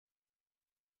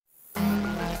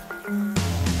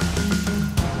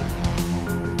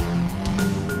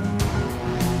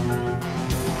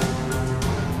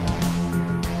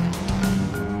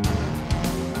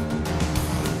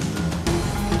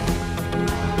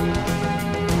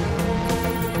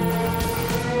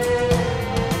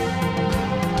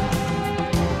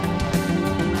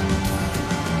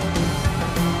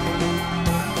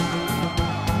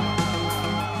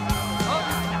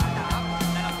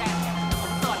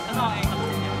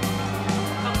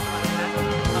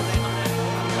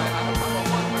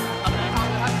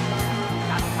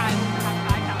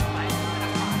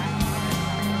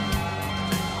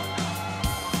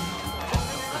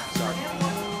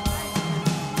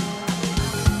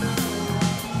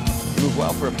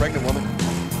well for a pregnant woman.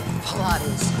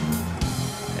 Pilates.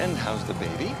 And how's the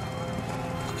baby?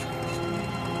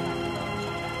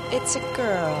 It's a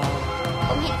girl. ผ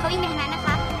มเห็นเขาวิ่งไปทางนั้นนะค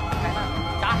ะ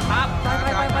จ้าครับไปเ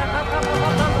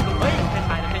ฮ้ยเป็นไ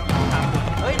ปเลยครับ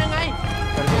เฮ้ยนั่นไง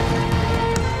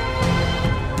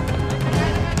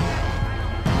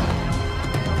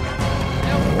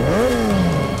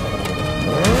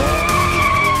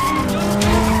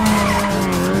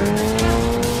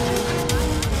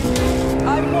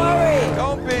I'm worried.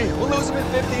 Don't be. We'll lose him in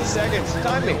 15 seconds.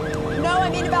 Time me. No, I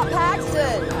mean about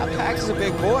Paxton. Pax is a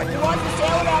big boy. He wants to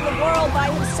sail around the world by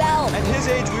himself. At his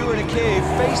age, we were in a cave,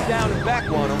 face down and back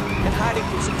on him, and hiding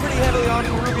from some pretty heavily armed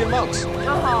Peruvian monks. Oh,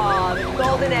 the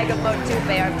golden egg of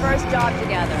Motupe, our first job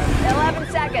together. 11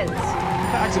 seconds.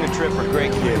 Pax and a trip for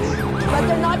great kids. But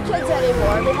they're not kids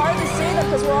anymore. We hardly see them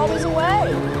because we're always away.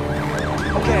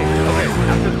 Okay.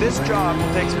 After this job,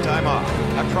 we'll take some time off.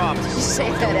 I promise. You say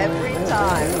that every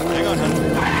time. Hang on, honey.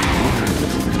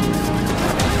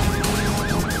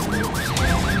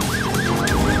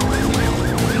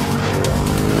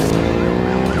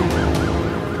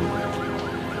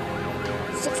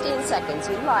 16 seconds.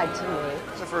 You lied to me.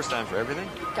 It's the first time for everything.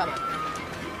 Come on.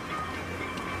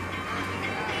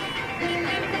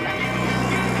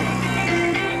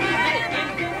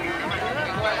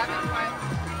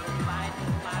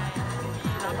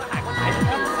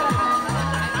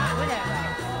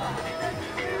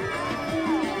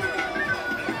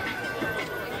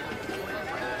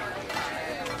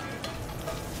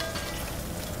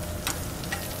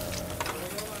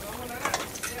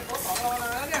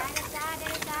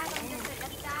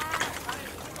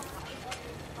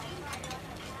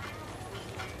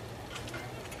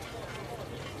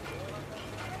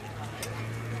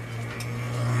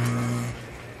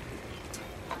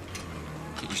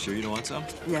 Sure you don't want some?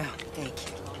 No, thank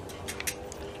you.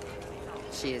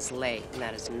 She is late, and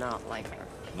that is not like her.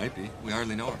 Might be. We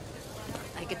hardly know her.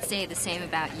 I could say the same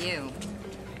about you.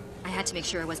 I had to make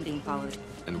sure I wasn't being followed.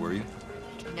 And were you?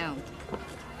 No.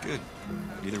 Good.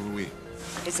 Neither were we.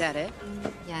 Is that it?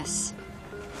 Yes.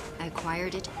 I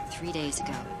acquired it 3 days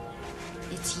ago.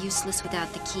 It's useless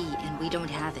without the key, and we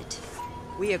don't have it.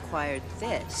 We acquired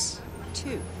this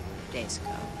 2 days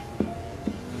ago.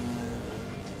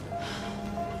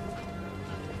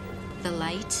 The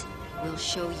light will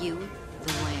show you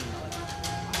the way.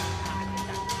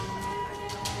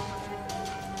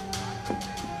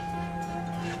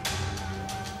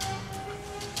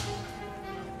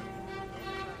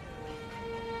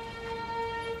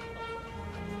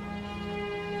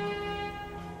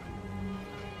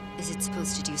 Is it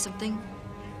supposed to do something?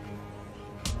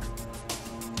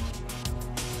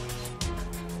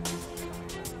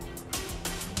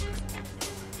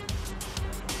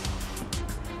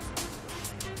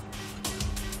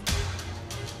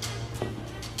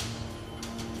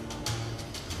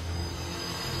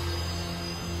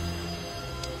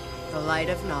 The light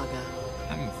of Naga.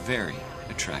 I'm very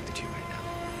attracted to you right now.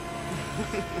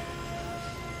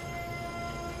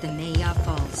 The Maya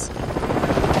Falls.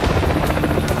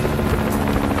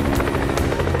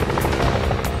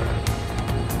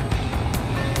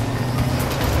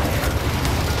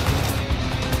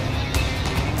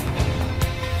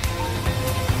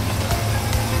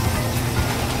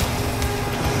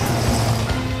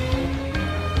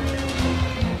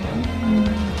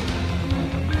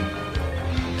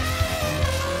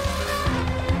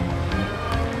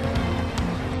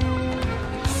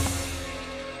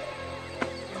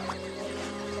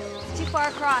 Far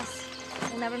across.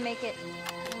 We'll never make it.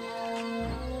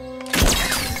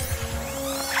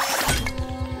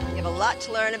 You have a lot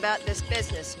to learn about this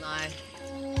business, Mai.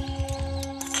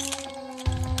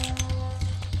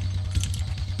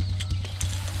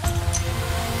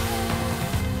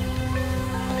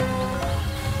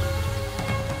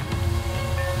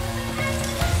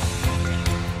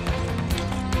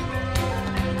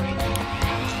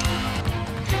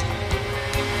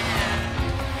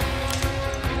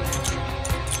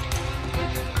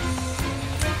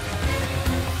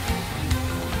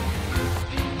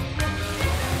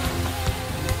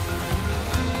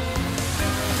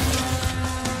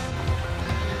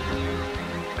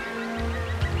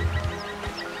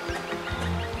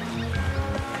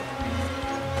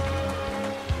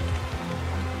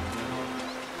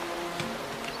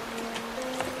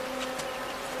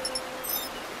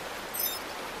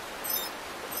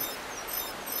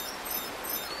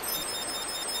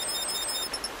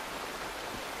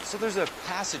 So there's a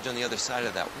passage on the other side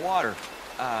of that water.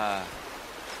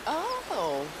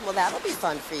 Oh, well, that'll be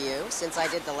fun for you, since I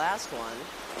did the last one.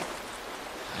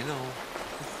 I know.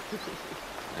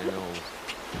 I know.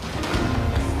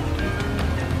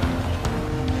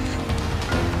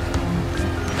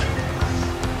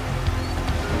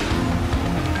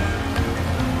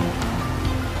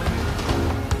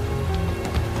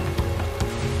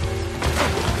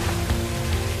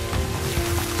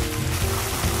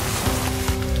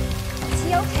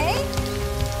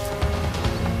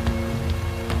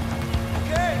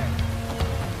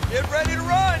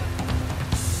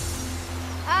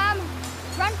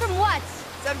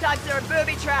 unless there are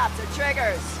booby traps or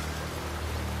triggers.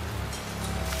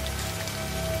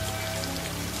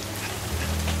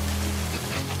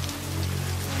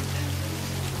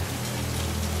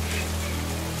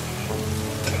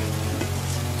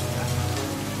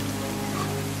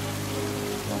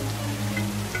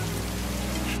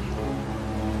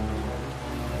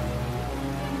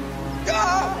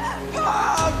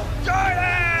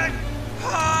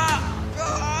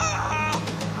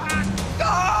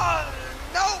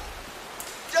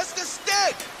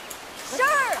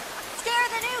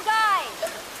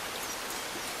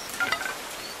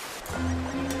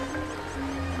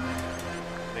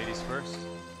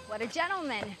 What a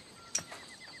gentleman.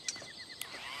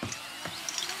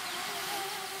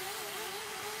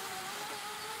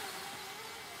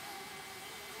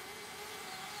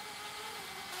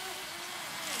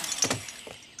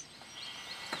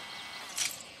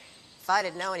 If I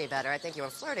didn't know any better, I think you were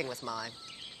flirting with mine.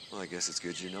 Well, I guess it's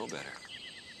good you know better.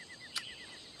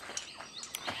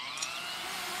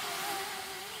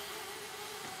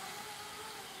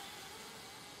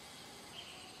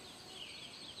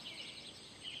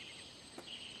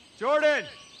 Jordan!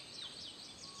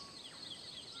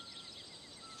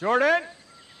 Jordan?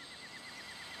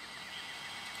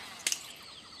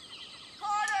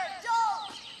 Carter,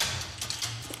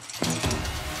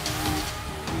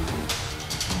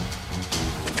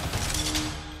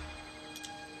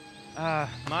 Joel!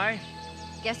 Mai?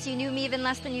 Guess you knew me even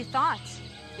less than you thought.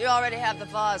 You already have the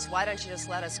buzz. Why don't you just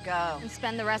let us go? And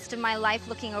spend the rest of my life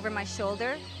looking over my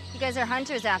shoulder? You guys are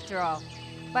hunters after all.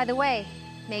 By the way,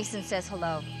 Mason says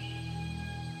hello.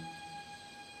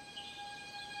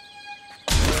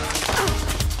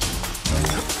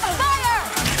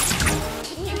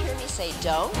 Didn't you hear me say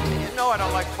don't? You know I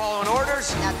don't like following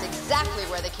orders. That's exactly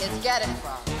where the kids get it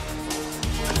from.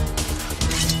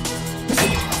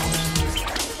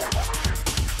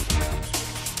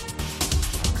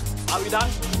 Are we done?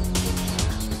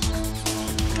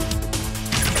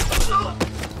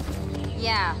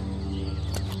 Yeah.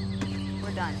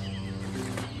 We're done.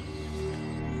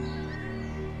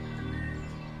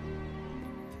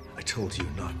 I told you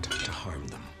not to harm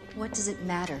them. What does it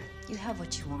matter? You have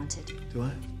what you wanted. Do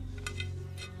I?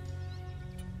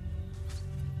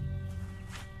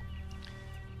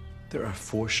 There are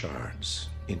 4 shards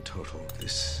in total.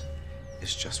 This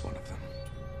is just one of them.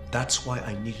 That's why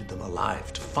I needed them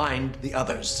alive, to find the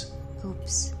others.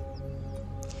 Oops.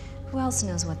 Who else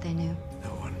knows what they knew?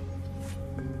 No one.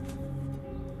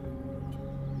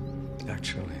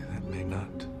 Actually, that may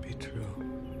not be true.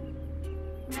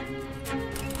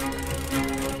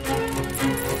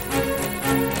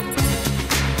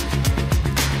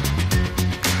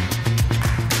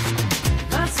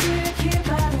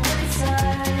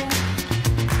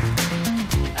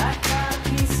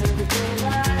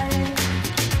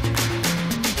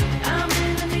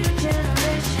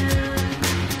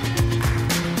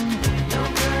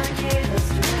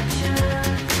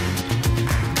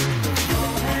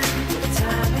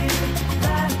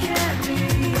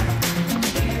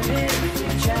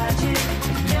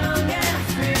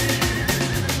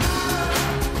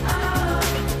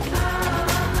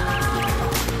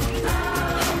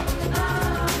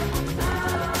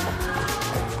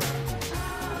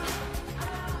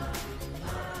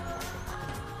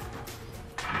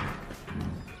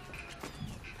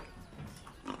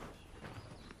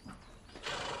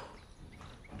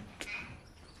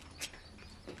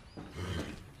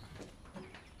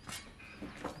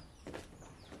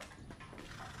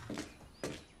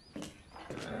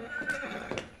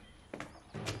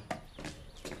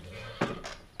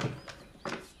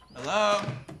 Hello?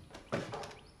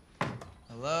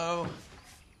 Hello?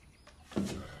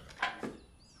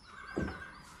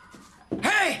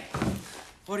 Hey!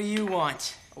 What do you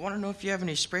want? I want to know if you have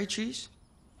any spray trees.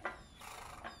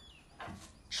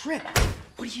 Trip,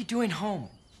 what are you doing home?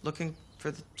 Looking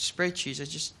for the spray trees. I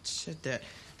just said that.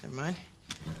 Never mind.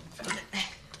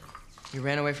 You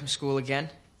ran away from school again?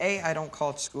 A, I don't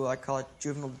call it school. I call it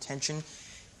juvenile detention.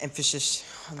 Emphasis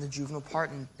on the juvenile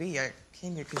part. And B, I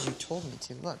came here because you told me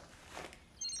to. Look.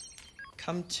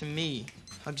 Come to me.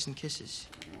 Hugs and kisses.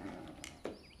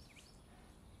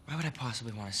 Why would I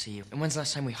possibly want to see you? And when's the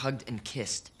last time we hugged and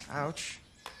kissed? Ouch.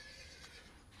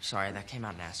 Sorry, that came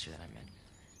out nastier than I meant.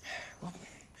 Well,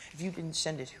 if you didn't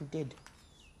send it, who did?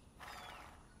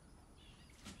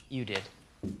 You did.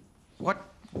 What?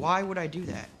 Why would I do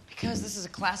that? Because this is a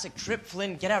classic Trip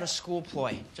Flynn get out of school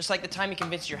ploy. Just like the time you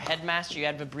convinced your headmaster you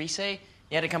had Vibrise,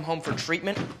 you had to come home for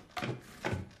treatment.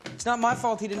 It's not my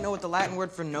fault he didn't know what the Latin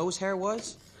word for nose hair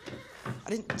was. I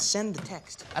didn't send the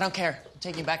text. I don't care. I'm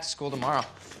taking you back to school tomorrow.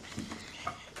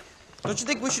 Don't you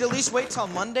think we should at least wait till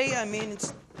Monday? I mean,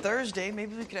 it's Thursday.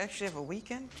 Maybe we could actually have a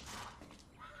weekend.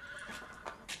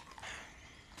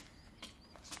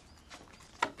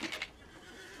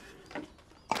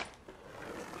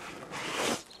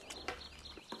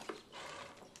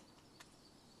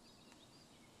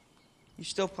 You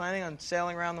still planning on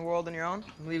sailing around the world on your own?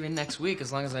 I'm leaving next week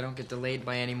as long as I don't get delayed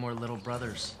by any more little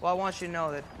brothers. Well, I want you to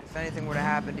know that if anything were to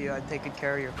happen to you, I'd take good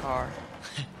care of your car.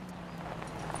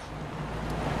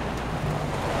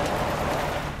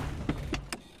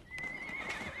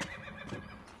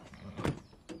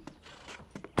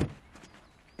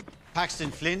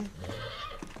 Paxton Flynn.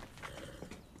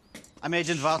 I'm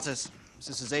Agent Valtes.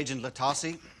 This is Agent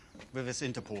Latasi with his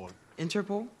Interpol.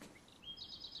 Interpol?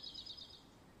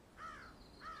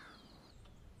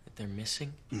 They're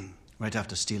missing? Right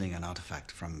after stealing an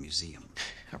artifact from a museum.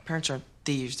 Our parents aren't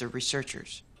thieves, they're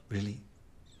researchers. Really?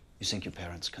 You think your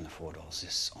parents can afford all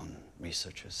this on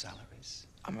researchers' salaries?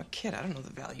 I'm a kid, I don't know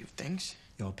the value of things.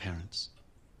 Your parents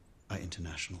are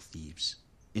international thieves.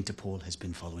 Interpol has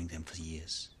been following them for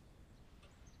years.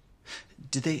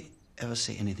 Did they ever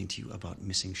say anything to you about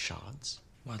missing shards?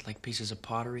 What, like pieces of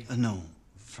pottery? No,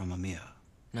 from a mirror.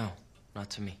 No, not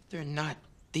to me. They're not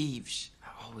thieves. I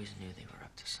always knew they were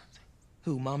up to something.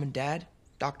 Who, Mom and Dad?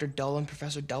 Dr. Dull and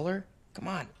Professor Duller? Come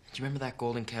on. Do you remember that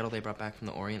golden kettle they brought back from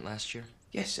the Orient last year?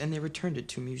 Yes, and they returned it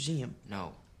to a museum.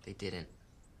 No, they didn't.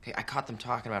 Okay, I caught them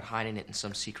talking about hiding it in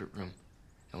some secret room.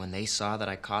 And when they saw that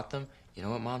I caught them, you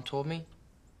know what Mom told me?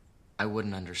 I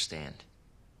wouldn't understand.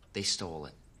 They stole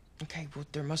it. Okay, well,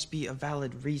 there must be a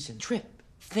valid reason. Trip,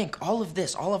 think, all of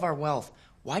this, all of our wealth.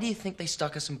 Why do you think they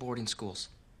stuck us in boarding schools?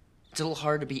 It's a little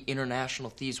hard to be international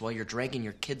thieves while you're dragging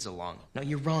your kids along. No,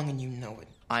 you're wrong and you know it.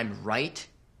 I'm right,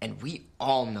 and we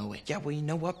all know it. Yeah, well, you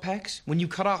know what, Pax? When you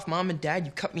cut off Mom and Dad,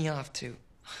 you cut me off, too.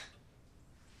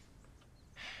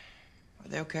 Are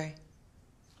they okay?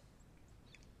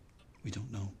 We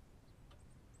don't know.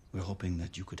 We're hoping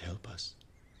that you could help us.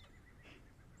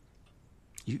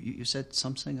 You said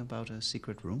something about a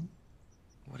secret room?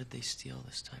 What did they steal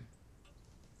this time?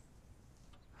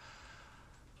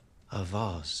 A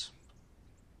vase.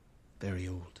 Very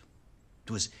old.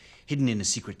 It was hidden in a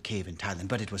secret cave in Thailand,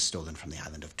 but it was stolen from the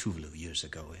island of Tuvalu years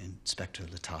ago. Inspector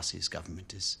Latasi's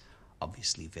government is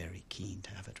obviously very keen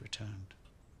to have it returned.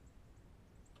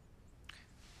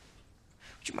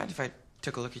 Would you mind if I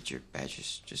took a look at your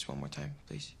badges just one more time,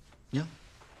 please? Yeah.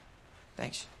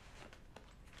 Thanks.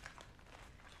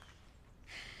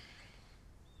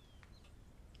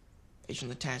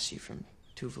 Agent Latasi from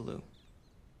Tuvalu.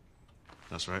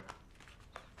 That's right.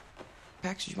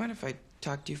 Pax, would you mind if I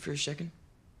talk to you for a second?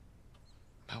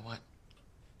 About what?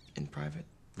 In private?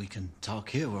 We can talk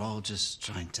here. We're all just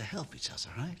trying to help each other,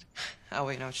 right? Oh,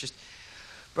 wait, no, it's just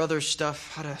brother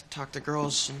stuff. How to talk to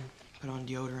girls and put on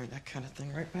deodorant, that kind of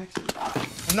thing, right, Pax?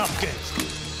 Enough, kids.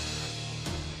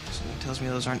 Someone tells me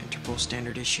those aren't Interpol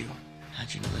standard issue.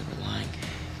 How'd you know they were lying?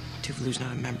 Tuvalu's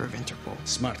not a member of Interpol.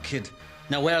 Smart kid.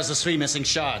 Now where's the 3 missing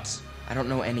shards? I don't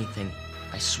know anything.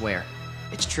 I swear.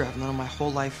 It's true, I've known him my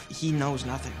whole life. He knows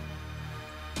nothing.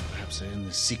 Perhaps they're in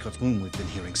the secret room we've been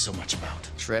hearing so much about.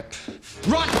 Trip.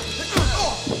 Run!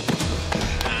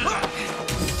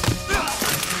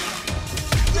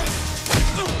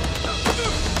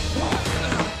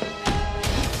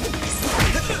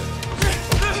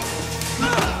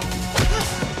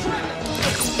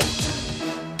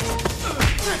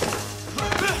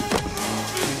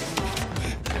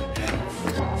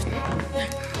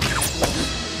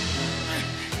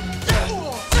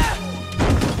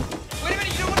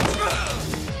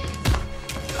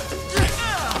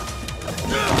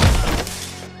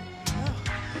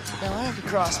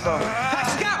 Crossbow.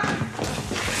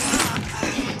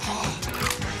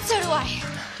 So do I.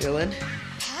 Dylan,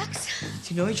 Pax?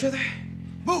 do you know each other?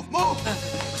 Move!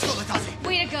 Let's go, Latasi.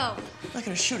 Way to go. I'm not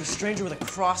gonna shoot a stranger with a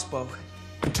crossbow.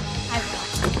 I will.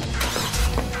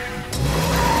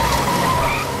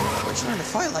 Where'd you learn to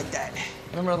fight like that?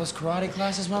 Remember all those karate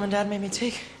classes Mom and Dad made me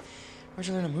take? Where'd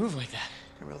you learn to move like that?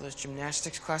 Remember all those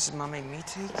gymnastics classes Mom made me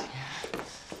take?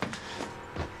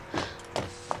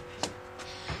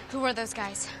 Who were those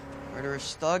guys?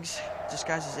 Murderous thugs,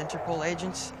 disguised as Interpol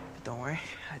agents. But don't worry,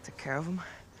 I took care of them.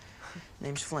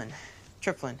 Name's Flynn.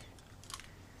 Trip Flynn.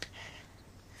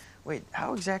 Wait,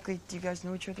 how exactly do you guys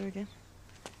know each other again?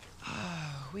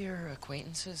 We're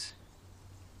acquaintances.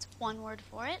 It's one word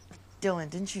for it. Dylan,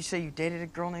 didn't you say you dated a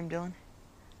girl named Dylan?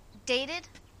 Dated?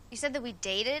 You said that we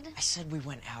dated? I said we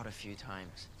went out a few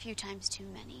times. A few times too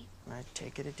many. I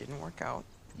take it didn't work out.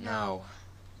 No.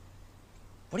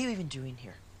 What are you even doing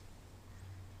here?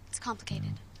 It's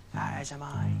complicated. As am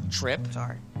I. Trip?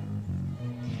 Sorry.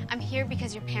 I'm here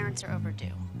because your parents are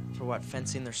overdue. For what,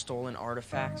 fencing their stolen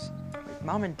artifacts?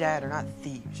 Mom and Dad are not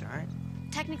thieves, all right?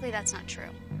 Technically, that's not true.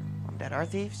 Mom and Dad are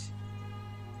thieves?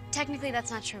 Technically, that's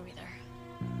not true either.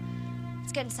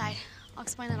 Let's get inside. I'll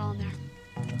explain that all in there.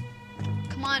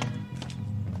 Come on.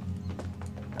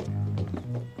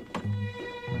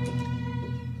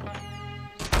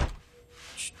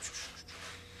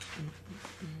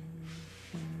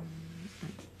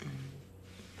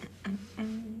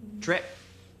 Drip.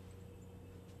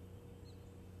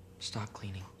 Stop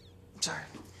cleaning. Sorry.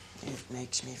 It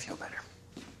makes me feel better.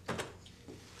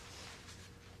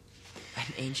 An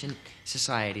ancient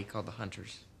society called the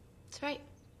Hunters. That's right.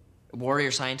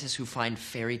 Warrior scientists who find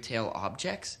fairy tale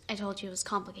objects? I told you it was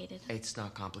complicated. It's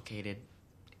not complicated.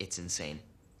 It's insane.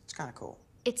 It's kind of cool.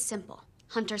 It's simple.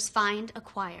 Hunters find,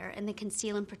 acquire, and then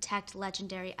conceal and protect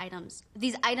legendary items. If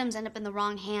these items end up in the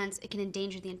wrong hands, it can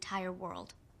endanger the entire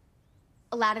world.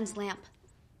 Aladdin's lamp,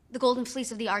 the golden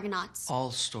fleece of the Argonauts.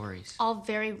 All stories. All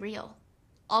very real.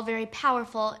 All very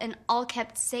powerful, and all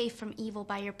kept safe from evil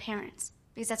by your parents.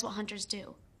 Because that's what hunters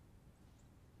do.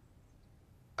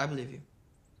 I believe you.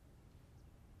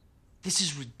 This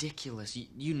is ridiculous.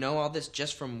 You know all this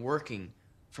just from working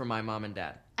for my mom and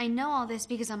dad. I know all this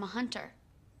because I'm a hunter.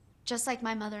 Just like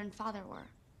my mother and father were.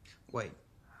 Wait.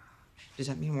 Does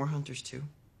that mean we're hunters too?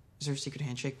 Is there a secret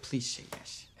handshake? Please say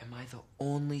yes. Am I the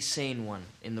only sane one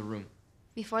in the room?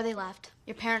 Before they left,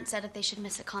 your parents said if they should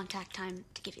miss a contact time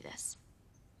to give you this.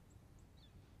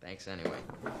 Thanks anyway.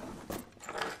 I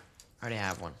already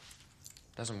have one.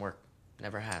 Doesn't work.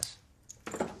 Never has.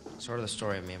 Sort of the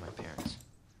story of me and my parents.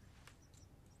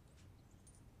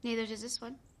 Neither does this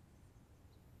one.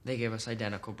 They gave us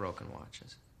identical broken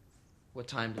watches. What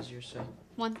time does yours say?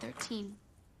 1:13.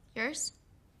 Yours?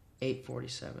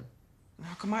 8:47.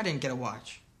 How come I didn't get a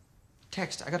watch?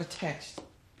 Text. I got a text.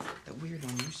 That weird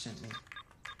one you sent me.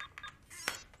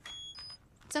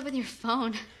 What's up with your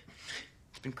phone?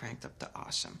 It's been cranked up to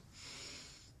awesome.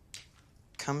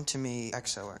 Come to me,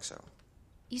 XOXO.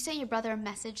 You sent your brother a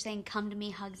message saying, come to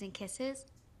me, hugs and kisses?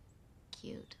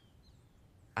 Cute.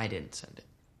 I didn't send it.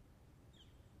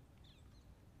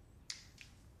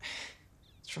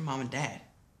 It's from Mom and Dad.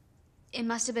 It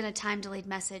must have been a time-delayed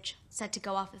message set to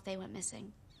go off if they went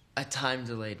missing. A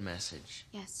time-delayed message?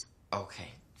 Yes.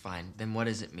 Okay, fine. Then what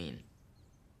does it mean?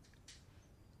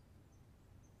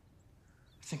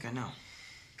 I think I know.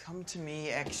 Come to me,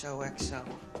 XOXO.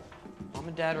 Mom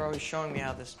and Dad are always showing me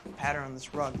how this pattern on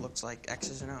this rug looks like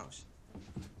X's and O's.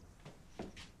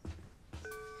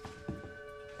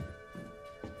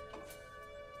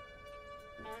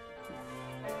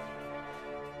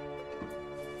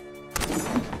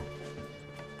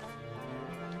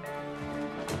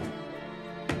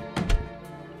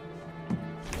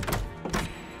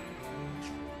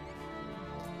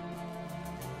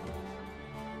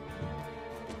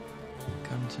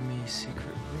 Come to me, secret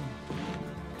room.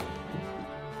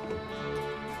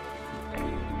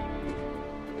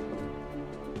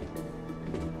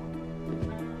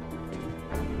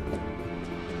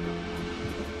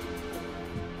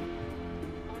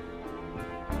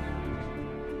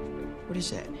 What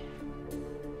is that?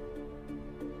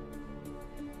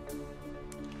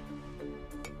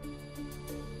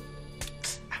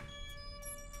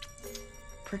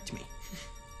 Pricked me.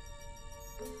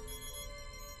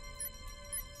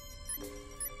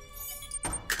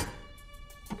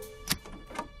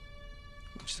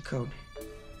 What's the code?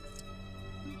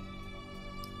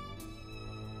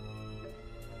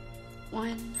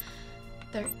 One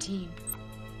 13.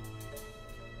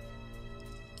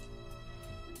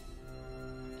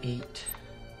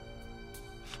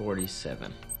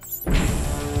 8:47.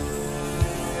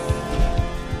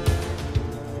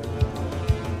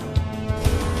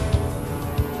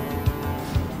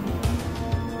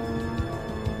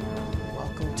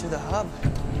 Welcome to the hub.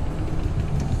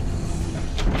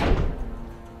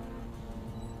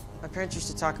 My parents used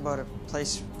to talk about a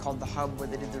place called the hub where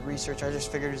they did the research. I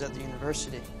just figured it was at the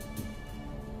university.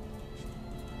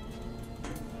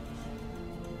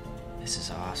 This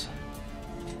is awesome.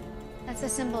 That's the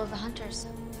symbol of the hunters.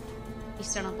 You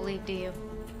still don't believe, do you?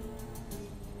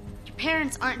 Your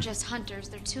parents aren't just hunters,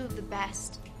 they're two of the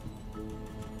best.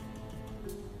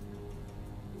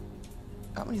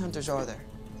 How many hunters are there?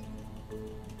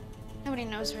 Nobody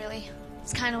knows, really.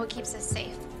 It's kind of what keeps us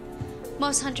safe.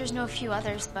 Most hunters know a few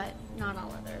others, but not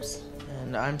all others.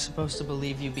 And I'm supposed to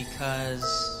believe you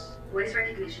because... Voice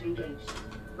recognition engaged.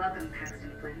 Welcome,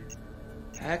 Paxton Flynn.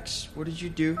 Pax, what did you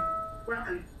do?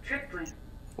 Welcome, Trip Flynn.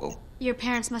 Whoa. Your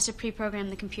parents must have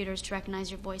pre-programmed the computers to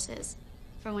recognize your voices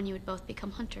for when you would both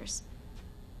become hunters.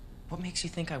 What makes you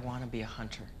think I want to be a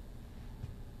hunter?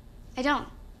 I don't.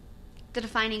 The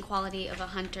defining quality of a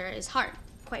hunter is heart.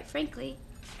 Quite frankly,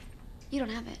 you don't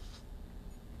have it.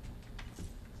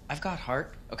 I've got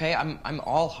heart, okay? I'm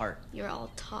all heart. You're all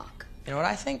talk. You know what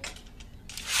I think?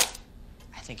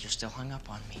 I think you're still hung up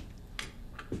on me.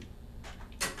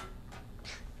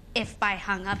 If by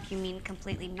hung up you mean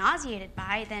completely nauseated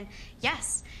by, then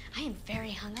yes, I am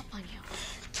very hung up on you.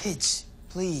 Kids,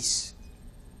 please.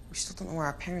 We still don't know where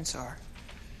our parents are.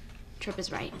 Tripp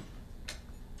is right.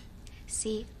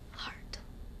 See heart.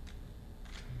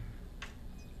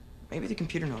 Maybe the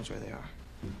computer knows where they are.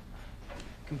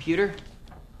 Computer?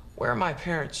 Where are my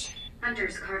parents?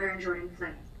 Hunters Carter and Jordan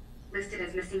Flynn, listed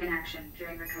as missing in action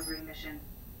during recovery mission.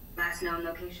 Last known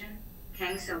location,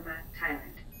 Kang Soba,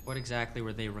 Thailand. What exactly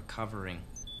were they recovering?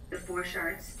 The 4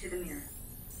 shards to the mirror.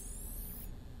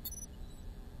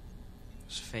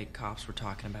 Those fake cops were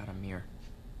talking about a mirror.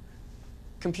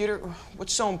 Computer,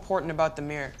 what's so important about the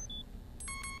mirror?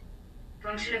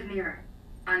 Function of mirror,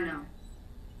 unknown.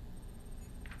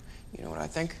 You know what I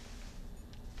think?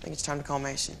 I think it's time to call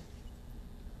Mason.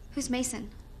 Who's Mason?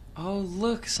 Oh,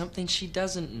 look, something she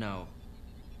doesn't know.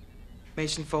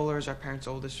 Mason Fowler is our parents'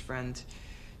 oldest friend.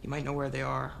 You might know where they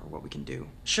are or what we can do.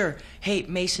 Sure. Hey,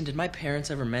 Mason, did my parents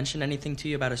ever mention anything to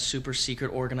you about a super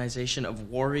secret organization of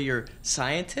warrior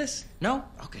scientists? No?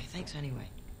 Okay, thanks anyway.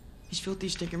 He's filthy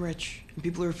stinking rich. And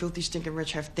people who are filthy stinking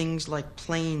rich have things like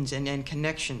planes and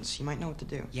connections. You might know what to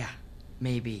do. Yeah,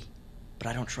 maybe. But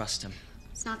I don't trust him.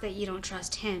 It's not that you don't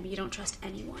trust him, you don't trust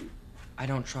anyone. I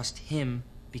don't trust him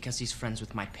because he's friends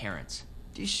with my parents.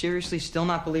 Do you seriously still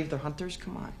not believe they're hunters?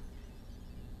 Come on.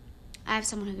 I have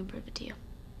someone who can prove it to you.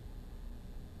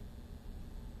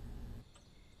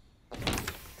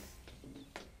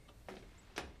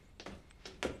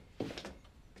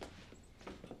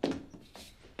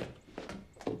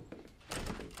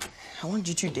 How long did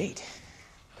you two date?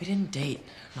 We didn't date.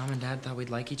 Mom and Dad thought we'd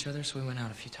like each other, so we went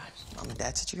out a few times. Mom and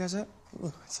Dad set you guys up? Ooh,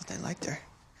 I thought they liked her.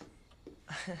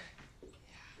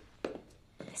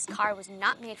 This car was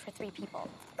not made for 3 people.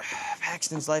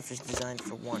 Paxton's life is designed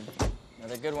for 1.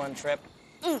 Another good one, Tripp.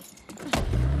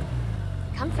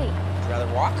 Comfy. Would you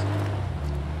rather walk?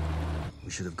 We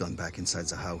should have gone back inside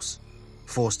the house.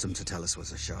 Forced him to tell us where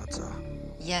the shards are.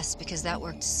 Yes, because that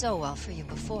worked so well for you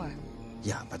before.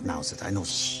 Yeah, but now that I know...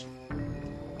 Shh.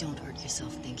 Don't hurt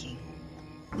yourself thinking.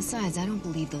 Besides, I don't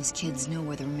believe those kids know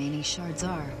where the remaining shards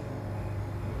are.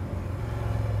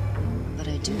 But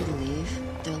I do believe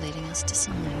they're leading us to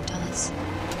someone who does.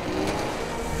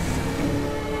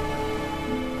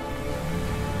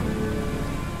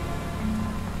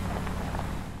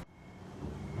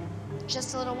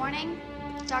 Just a little warning,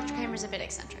 Dr. Kramer's a bit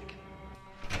eccentric.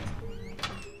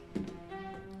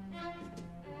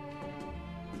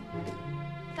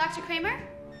 Dr. Kramer?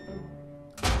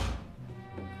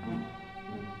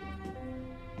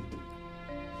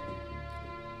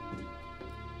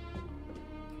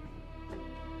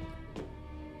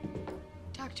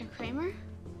 Dr. Kramer?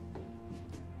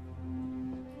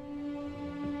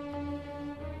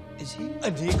 Is he? A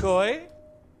decoy?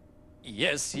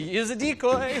 Yes, he is a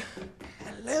decoy.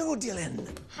 Hello, Dylan.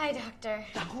 Hi, Doctor.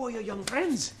 Now, who are your young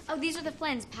friends? Oh, these are the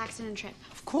Flynns, Paxton and Tripp.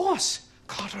 Of course.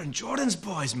 Carter and Jordan's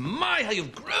boys. My, how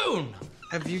you've grown.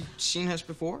 Have you seen us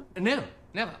before? No,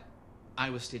 never. I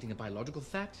was stating a biological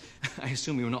fact. I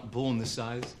assume we were not born this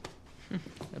size.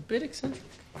 A bit eccentric.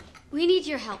 We need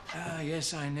your help.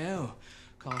 Yes, I know.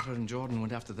 Carter and Jordan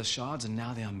went after the shards, and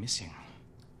now they are missing.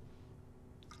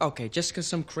 Okay, just because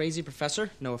some crazy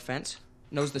professor, no offense,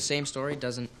 knows the same story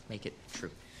doesn't make it true.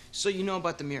 So you know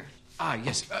about the mirror?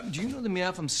 Yes. Do you know the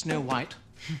mirror from Snow White?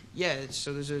 Yeah,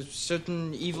 so there's a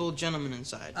certain evil gentleman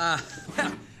inside.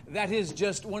 That is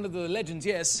just one of the legends,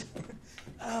 yes.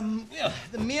 Well,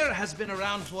 the mirror has been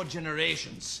around for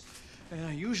generations.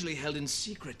 Usually held in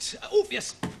secret. Oh,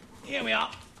 yes. Here we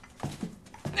are.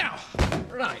 Now,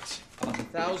 right. About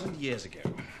 1,000 years ago,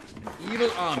 an evil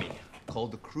army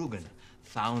called the Krugen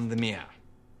found the mirror.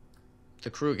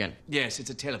 The Krugen. Yes, it's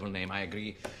a terrible name, I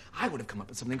agree. I would have come up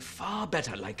with something far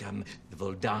better, like, the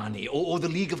Voldani, or the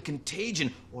League of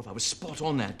Contagion. Or if I was spot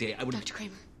on that day, I would have... Dr.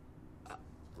 Kramer.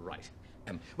 Right.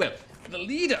 Well, the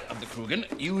leader of the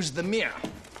Krugen used the mirror.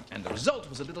 And the result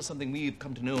was a little something we've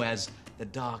come to know as the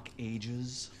Dark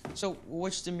Ages. So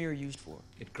what's the mirror used for?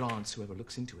 It grants whoever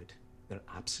looks into it their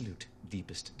absolute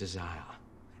deepest desire.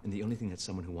 And the only thing that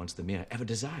someone who wants the mirror ever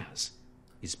desires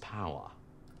is power.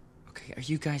 Okay, are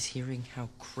you guys hearing how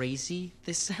crazy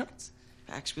this sounds?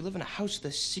 Max, we live in a house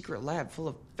with a secret lab full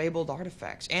of fabled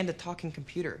artifacts and a talking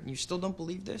computer. And you still don't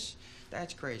believe this?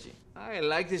 That's crazy. I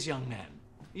like this young man.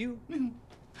 You?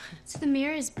 So the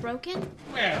mirror is broken?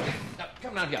 Well, now,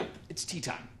 come down here. It's tea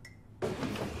time.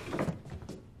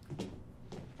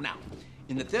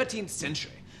 In the 13th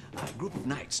century, a group of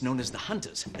knights known as the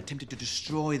Hunters attempted to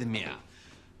destroy the mirror.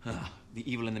 The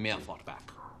evil in the mirror fought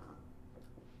back.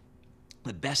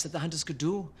 The best that the Hunters could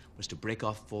do was to break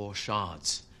off 4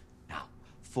 shards. Now,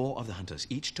 4 of the Hunters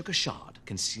each took a shard,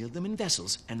 concealed them in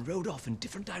vessels, and rode off in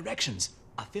different directions.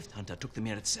 A 5th Hunter took the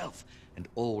mirror itself, and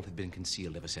all have been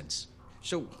concealed ever since.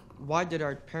 So, why did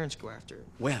our parents go after it?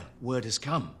 Well, word has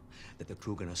come that the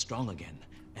Krugen are strong again,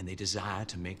 and they desire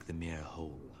to make the mirror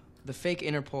whole. The fake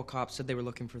Interpol cops said they were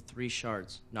looking for 3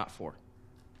 shards, not 4.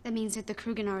 That means that the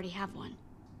Krugen already have one.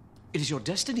 It is your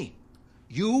destiny.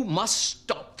 You must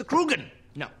stop the Krugen.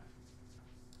 No.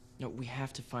 No, we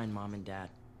have to find Mom and Dad.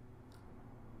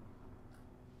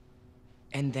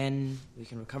 And then we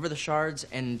can recover the shards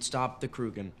and stop the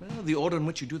Krugen. Well, the order in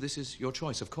which you do this is your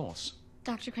choice, of course.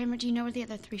 Dr. Kramer, do you know where the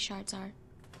other 3 shards are?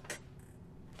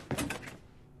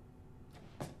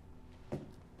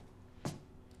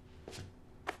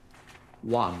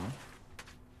 One.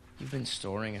 You've been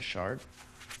storing a shard?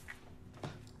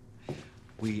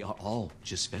 We are all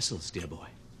just vessels, dear boy.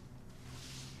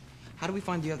 How do we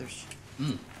find the others?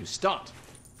 You start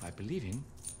by believing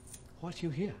what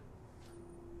you hear.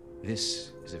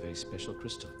 This is a very special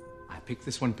crystal. I picked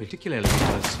this one particularly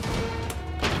because...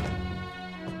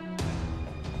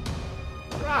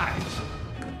 Right.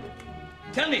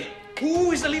 Tell me,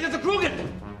 who is the leader of the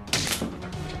Krugen?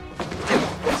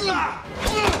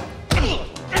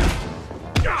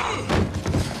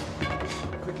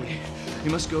 Quickly, you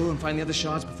must go and find the other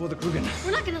shards before the Krugen.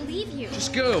 We're not gonna leave you.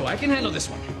 Just go. I can handle this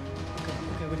one.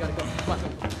 Okay, we gotta go. Come on.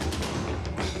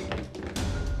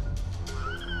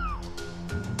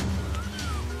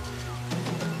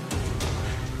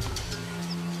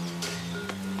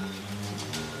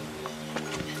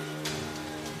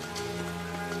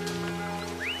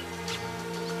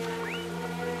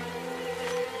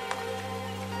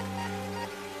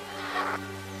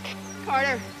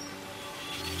 Carter,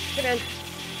 come in.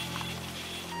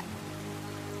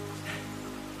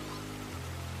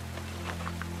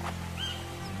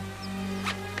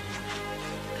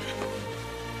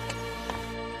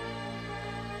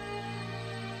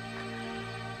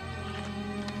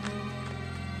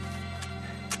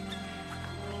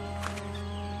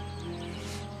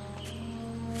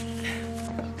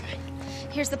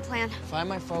 Here's the plan. Find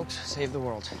my folks, save the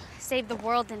world. Save the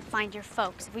world, then find your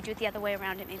folks. If we do it the other way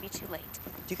around, it may be too late.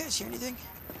 Do you guys hear anything?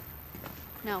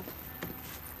 No.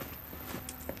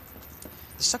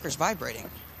 The sucker's vibrating.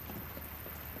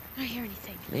 I don't hear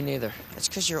anything. Me neither. That's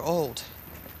because you're old.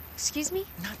 Excuse me?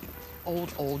 Not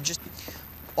old, just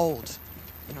old.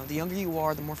 You know, the younger you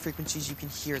are, the more frequencies you can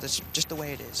hear. That's just the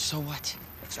way it is. So what?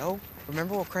 So,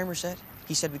 remember what Kramer said?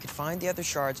 He said we could find the other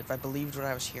shards if I believed what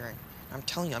I was hearing. I'm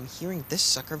telling you, I'm hearing this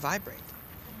sucker vibrate.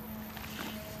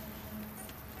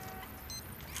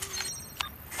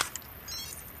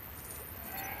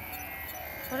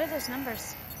 What are those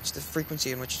numbers? It's the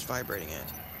frequency in which it's vibrating at.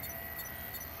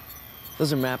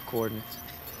 Those are map coordinates.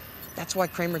 That's why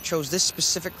Kramer chose this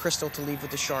specific crystal to leave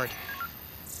with the shard.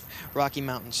 Rocky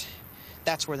Mountains.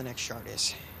 That's where the next shard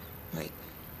is. Wait.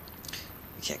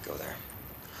 We can't go there.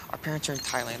 Our parents are in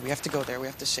Thailand. We have to go there. We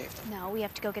have to save them. No, we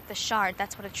have to go get the shard.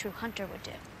 That's what a true hunter would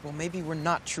do. Well, maybe we're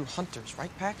not true hunters, right,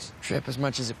 Pax? Trip, as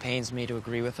much as it pains me to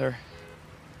agree with her,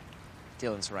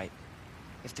 Dylan's right.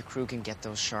 If the crew can get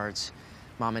those shards,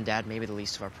 Mom and Dad may be the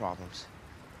least of our problems.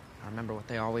 I remember what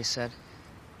they always said.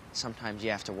 Sometimes you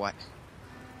have to what?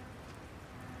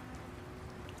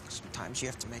 Sometimes you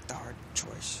have to make the hard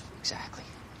choice. Exactly.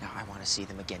 Now I want to see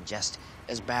them again just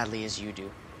as badly as you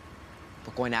do.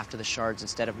 But going after the shards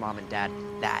instead of Mom and Dad,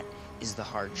 that is the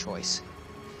hard choice.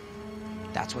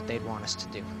 That's what they'd want us to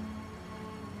do.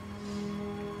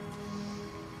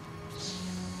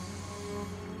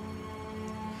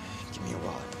 Give me your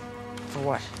wallet. For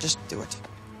what? Just do it.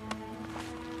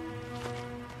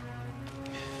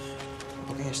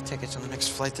 Booking his tickets on the next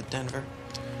flight to Denver.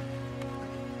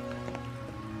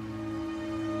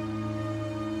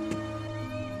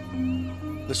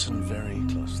 Listen very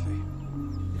closely,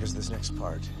 because this next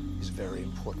part is very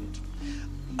important.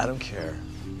 I don't care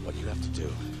what you have to do,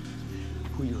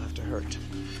 who you have to hurt.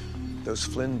 Those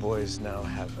Flynn boys now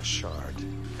have a shard.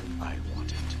 I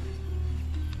want it.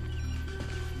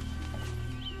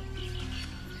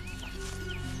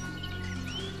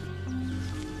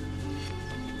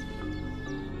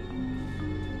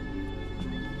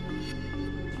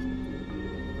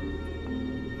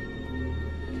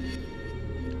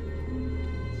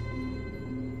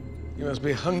 You must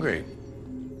be hungry.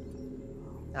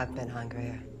 I've been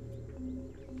hungrier.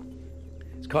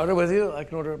 Is Carter with you? I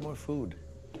can order more food.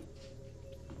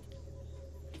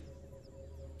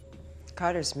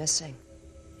 Carter's missing.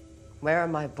 Where are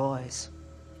my boys?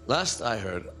 Last I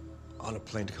heard, on a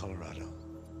plane to Colorado.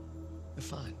 They're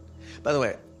fine. By the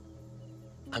way,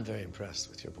 I'm very impressed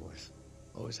with your boys.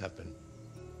 Always have been.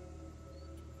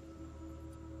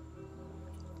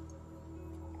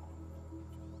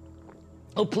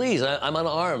 Oh, please, I'm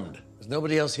unarmed. There's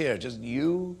nobody else here, just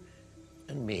you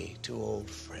and me, two old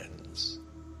friends,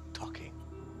 talking.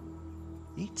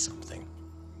 Eat something.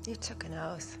 You took an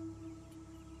oath.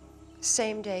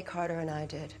 Same day Carter and I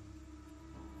did.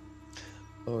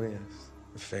 Oh, yes,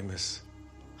 the famous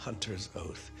hunter's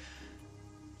oath.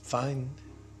 Find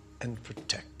and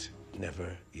protect,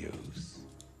 never use.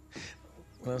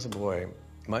 When I was a boy,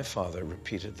 my father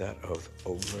repeated that oath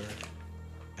over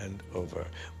and over.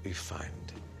 We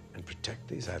find and protect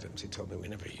these items. He told me we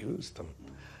never used them.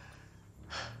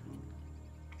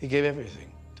 He gave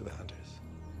everything to the hunters.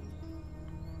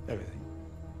 Everything.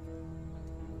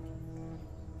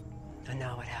 And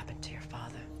now what happened to your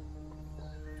father?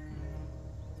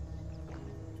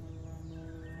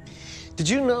 Did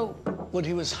you know what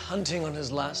he was hunting on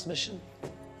his last mission?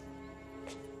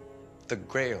 The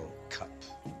Grail Cup.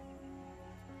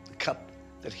 The cup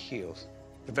that heals.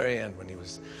 At the very end, when he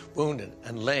was wounded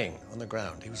and laying on the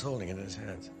ground, he was holding it in his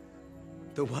hands.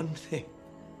 The one thing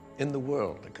in the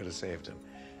world that could have saved him.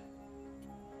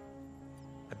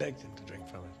 I begged him to drink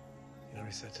from it. You know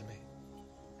what he said to me?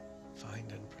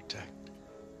 Find and protect,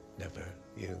 never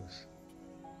use.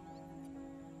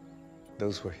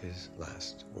 Those were his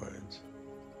last words.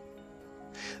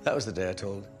 That was the day I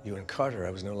told you and Carter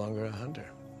I was no longer a hunter.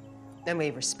 Then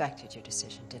we respected your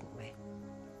decision, didn't we?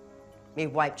 We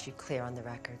wiped you clear on the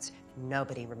records.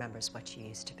 Nobody remembers what you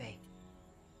used to be.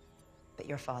 But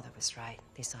your father was right.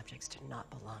 These objects do not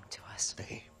belong to us.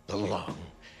 They belong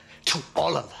to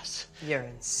all of us. You're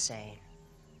insane.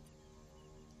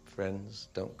 Friends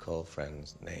don't call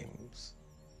friends names.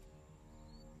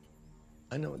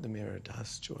 I know what the mirror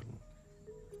does, Jordan.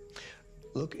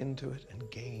 Look into it and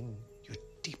gain your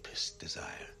deepest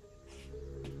desire.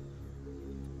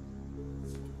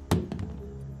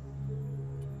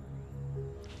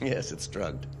 Yes, it's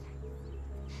drugged.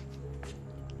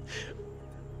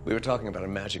 We were talking about a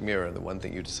magic mirror, and the one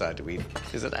thing you decide to eat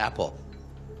is an apple.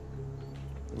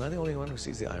 Am I the only one who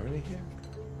sees the irony here?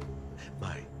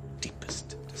 My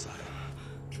deepest desire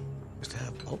is to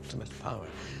have ultimate power,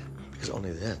 because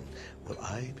only then will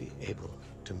I be able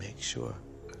to make sure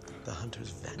the hunters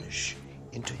vanish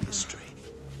into history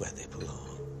where they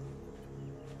belong.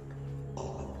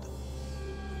 All of them.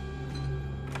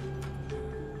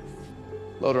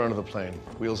 Load her onto the plane.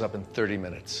 Wheels up in 30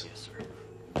 minutes. Yes, sir.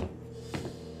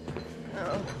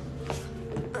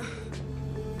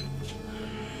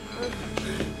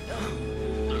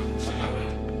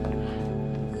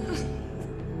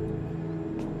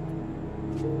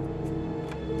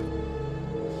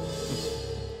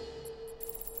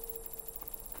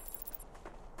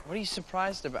 What are you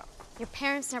surprised about? Your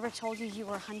parents never told you you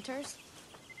were hunters?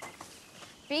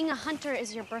 Being a hunter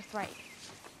is your birthright.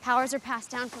 Powers are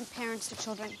passed down from parents to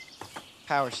children.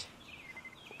 Powers.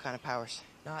 What kind of powers?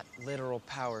 Not literal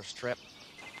powers, Trip.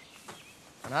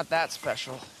 They're not that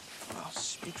special. Well,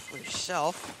 speak for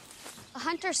yourself. A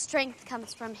hunter's strength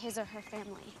comes from his or her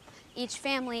family. Each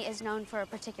family is known for a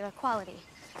particular quality.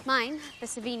 Mine, the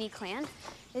Savini clan,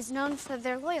 is known for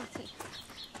their loyalty.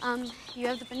 You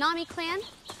have the Benami clan.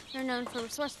 They're known for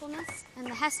resourcefulness. And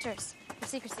the Hesters for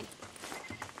secrecy.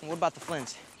 And what about the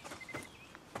Flynns?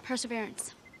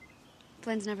 Perseverance.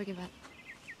 Flynns never give up.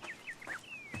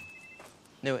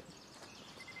 Knew it.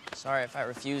 Sorry if I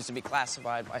refuse to be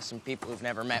classified by some people who've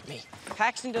never met me.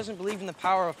 Paxton doesn't believe in the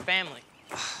power of family.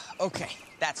 Okay,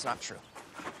 that's not true.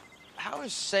 How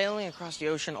is sailing across the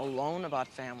ocean alone about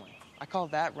family? I call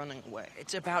that running away.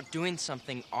 It's about doing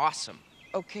something awesome.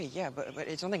 Okay, yeah, but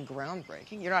it's nothing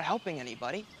groundbreaking. You're not helping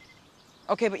anybody.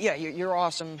 Okay, but yeah, you're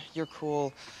awesome, you're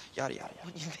cool, yada, yada,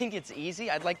 yada. You think it's easy?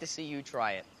 I'd like to see you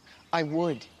try it. I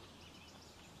would.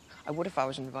 I would if I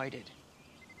was invited.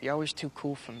 You're always too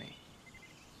cool for me.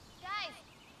 Guys,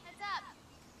 heads up.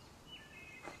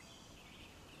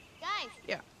 Guys.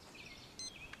 Yeah.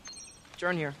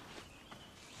 Jordan here.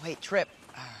 Wait, Trip.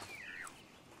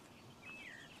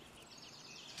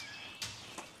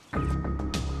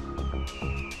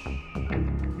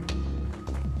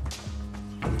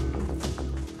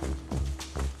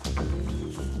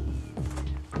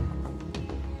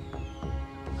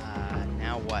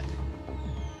 Now what?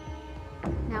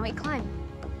 Now we climb.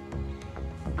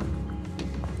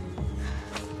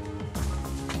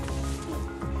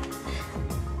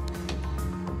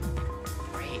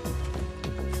 Great.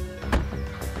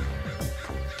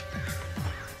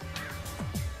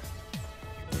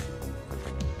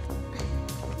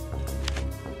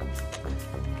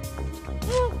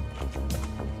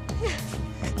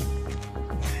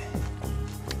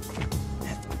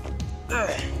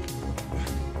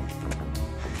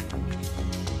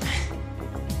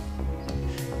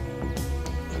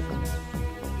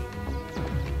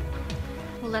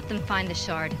 We'll let them find the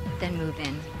shard, then move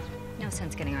in. No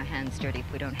sense getting our hands dirty if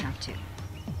we don't have to.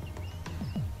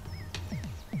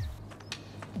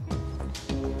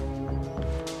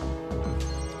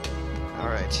 All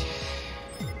right.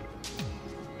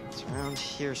 It's around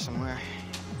here somewhere.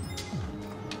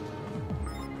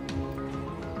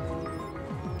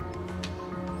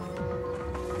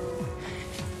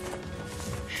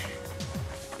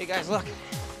 Hey guys, look.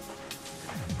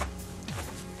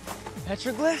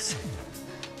 Petroglyphs?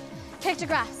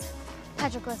 Pictographs.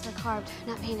 Petroglyphs are carved,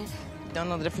 not painted. Don't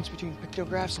know the difference between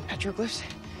pictographs and petroglyphs?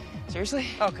 Seriously?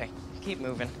 Okay, keep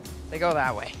moving. They go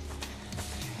that way.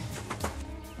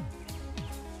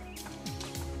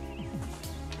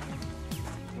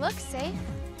 Looks safe.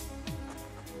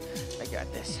 I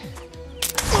got this.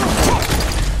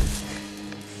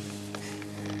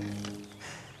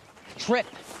 Trip.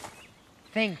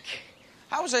 Think.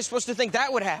 How was I supposed to think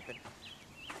that would happen?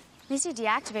 At least you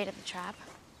deactivated the trap.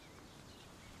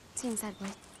 Seems that way.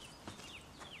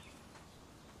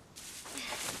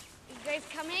 You guys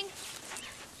coming?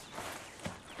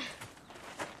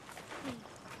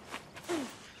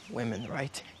 Women,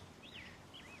 right?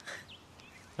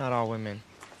 Not all women.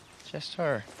 Just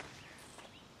her.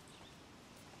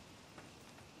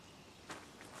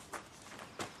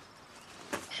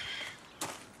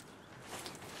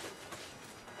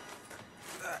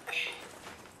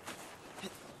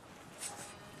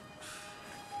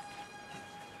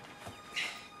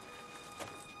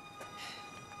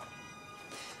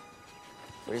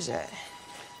 What is that?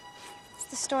 It's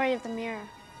the story of the mirror.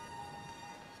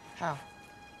 How?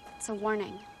 It's a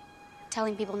warning,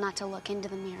 telling people not to look into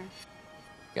the mirror.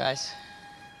 Guys.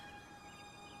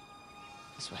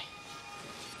 This way.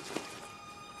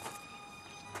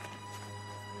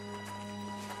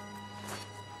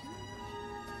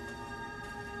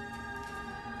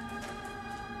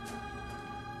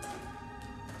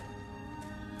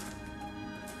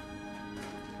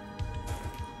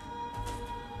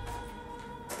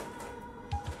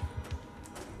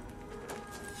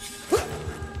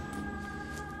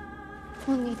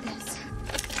 We'll need this.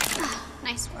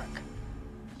 Nice work.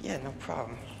 Yeah, no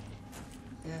problem.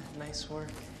 Yeah, nice work.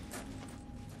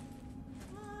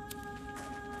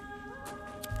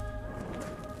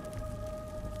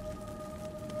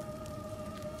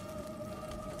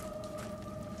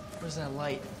 Where's that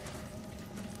light?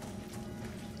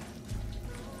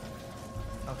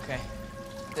 Okay,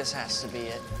 this has to be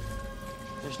it.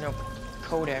 There's no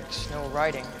codex, no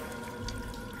writing.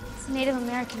 It's a Native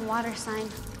American water sign.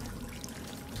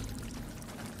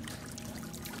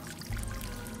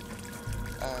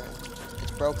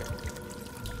 It's broken.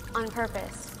 On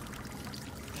purpose.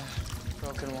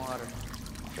 Broken water.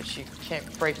 But you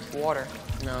can't break water.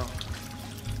 No.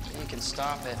 You can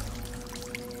stop it.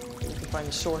 You can find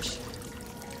the source.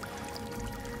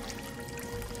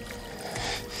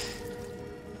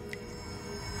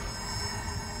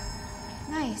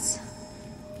 Nice.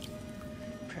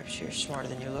 Perhaps you're smarter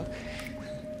than you look.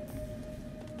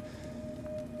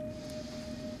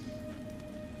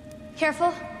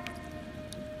 Careful.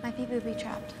 Might be booby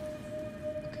trapped.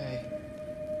 Okay.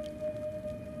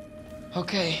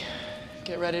 Okay.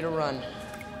 Get ready to run.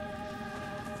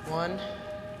 1,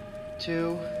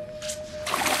 2.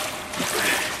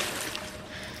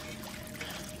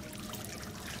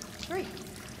 Three.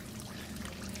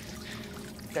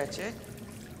 That's it?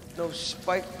 No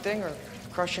spike thing or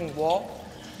crushing wall?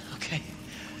 Okay.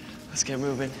 Let's get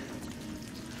moving.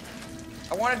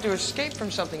 I wanted to escape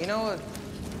from something, you know? A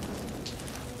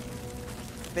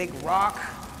big rock.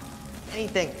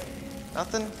 Anything.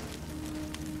 Nothing?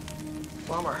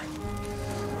 Bummer.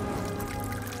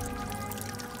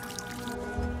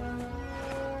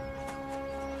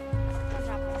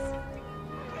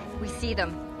 We see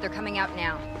them. They're coming out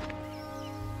now.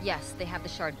 Yes, they have the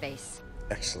shard base.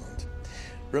 Excellent.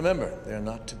 Remember, they're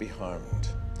not to be harmed.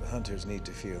 The hunters need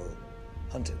to feel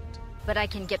hunted. But I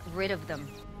can get rid of them.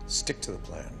 Stick to the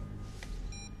plan.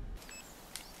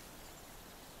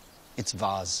 It's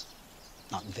vase,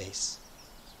 not vase.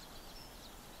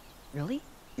 Really?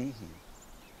 Mm-hmm.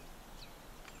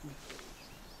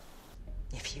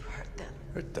 If you hurt them.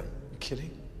 Hurt them? You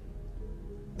kidding?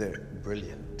 They're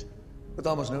brilliant. With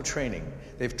almost no training,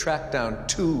 they've tracked down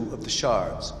 2 of the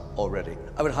shards already.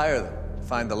 I would hire them to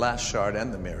find the last shard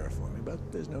and the mirror for me,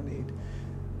 but there's no need.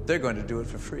 They're going to do it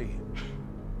for free.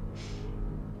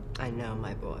 I know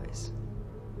my boys.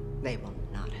 They will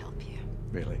not help you.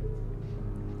 Really?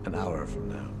 An hour from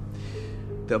now.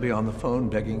 They'll be on the phone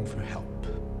begging for help.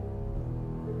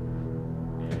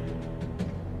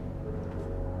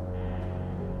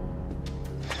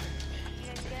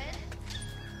 As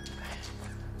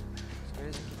good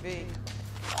as it can be.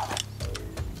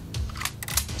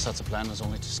 Such a plan was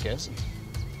only to scare them.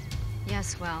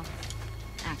 Yes, well,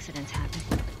 accidents happen.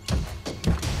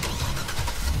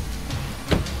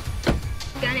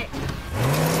 Got it.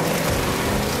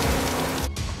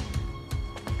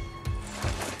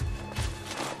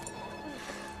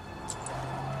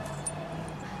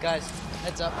 Guys,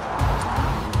 heads up.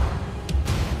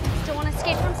 Still want to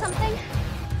escape from something?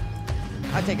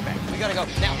 I take it back. We gotta go.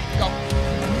 Now, go.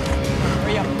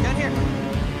 Hurry up. Down here.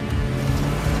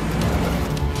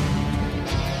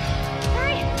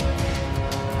 Hurry!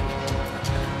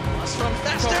 Let's run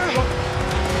faster.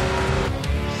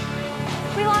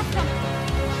 We lost him.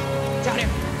 Down here.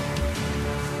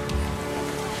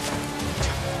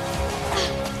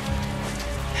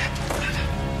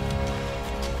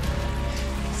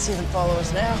 See them follow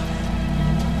us now.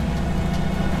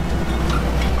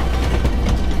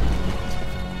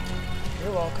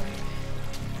 You're welcome.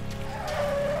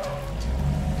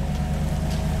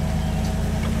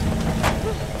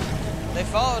 They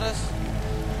followed us.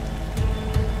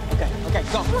 Okay,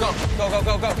 go.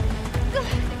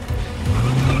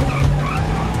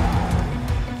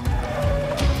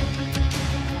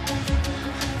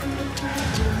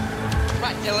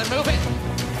 Right, Dylan, move it.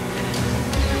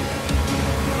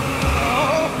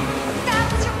 That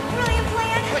was your brilliant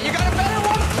plan. But you got a better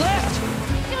one? Left.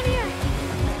 Down here.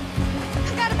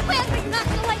 I've got a plan, but you're not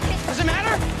gonna like it. Does it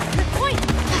matter? Good point.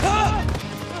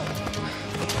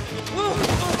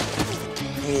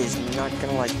 He's not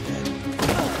gonna like that.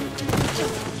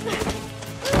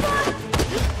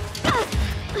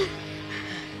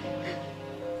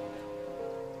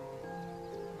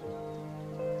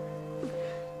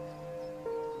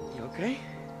 You okay?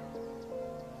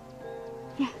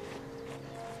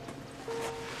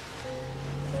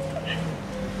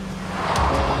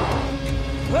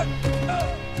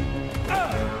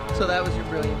 So that was your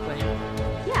brilliant plan?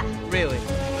 Yeah. Really?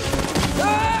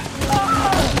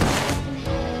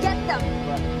 Get them.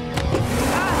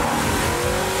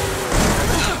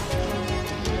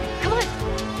 Come on.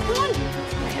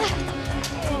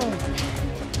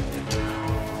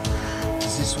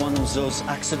 Is this one of those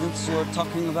accidents you're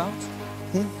talking about?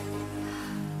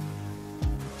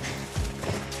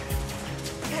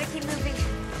 Gotta keep moving.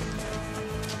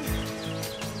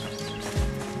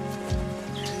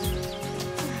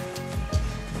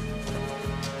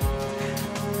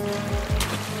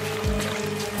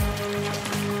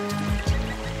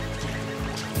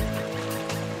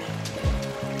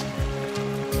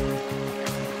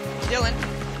 Dylan,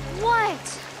 What?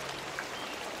 it's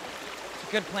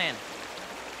a good plan.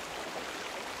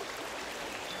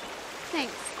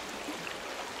 Thanks.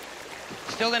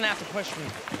 Still didn't have to push me.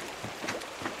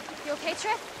 You okay,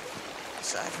 Trip?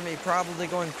 Aside from me probably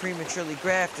going prematurely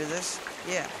gray after this,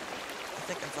 yeah, I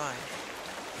think I'm fine.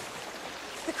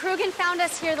 The Krugen found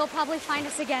us here. They'll probably find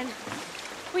us again.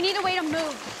 We need a way to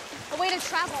move, a way to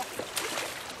travel.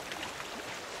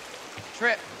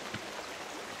 Trip.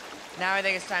 Now I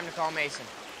think it's time to call Mason.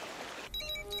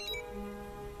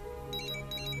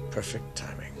 Perfect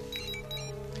timing.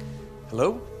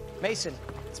 Hello? Mason,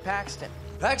 it's Paxton.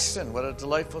 Paxton, what a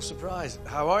delightful surprise.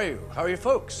 How are you? How are your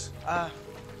folks?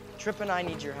 Trip and I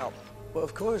need your help. Well,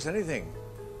 of course, anything.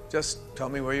 Just tell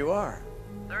me where you are.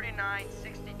 39,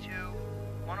 62,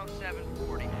 107,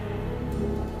 40.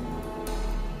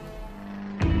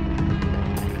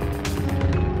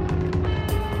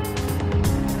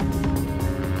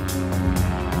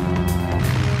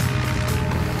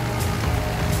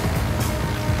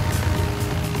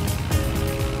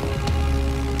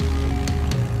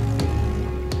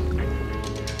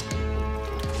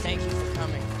 Thank you for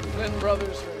coming. Flynn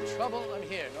brothers are in trouble. I'm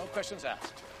here. No questions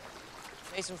asked.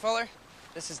 Mason Fuller,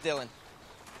 this is Dylan.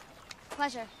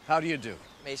 Pleasure. How do you do?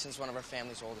 Mason's one of our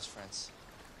family's oldest friends.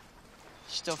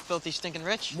 Still filthy, stinking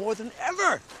rich? More than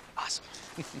ever. Awesome.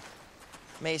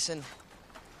 Mason,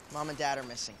 Mom and Dad are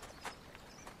missing.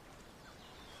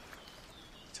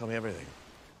 Tell me everything.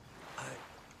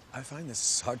 I find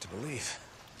this hard to believe.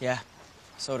 Yeah,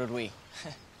 so did we.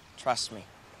 Trust me.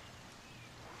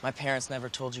 My parents never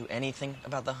told you anything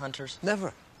about the Hunters?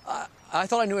 Never. I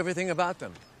thought I knew everything about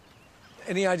them.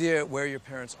 Any idea where your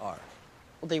parents are?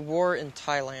 Well, they were in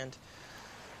Thailand.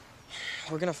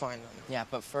 We're gonna find them. Yeah,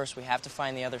 but first we have to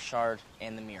find the other shard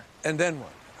and the mirror. And then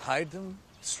what? Hide them?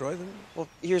 Destroy them? Well,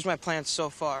 here's my plan so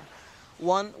far.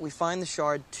 1, we find the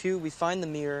shard. 2, we find the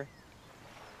mirror.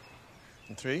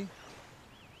 And 3?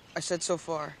 I said so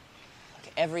far.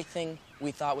 Okay, everything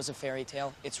we thought was a fairy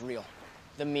tale, it's real.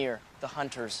 The mirror, the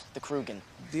Hunters, the Krugen.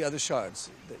 The other shards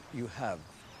that you have.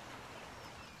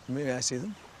 May I see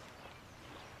them?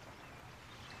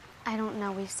 I don't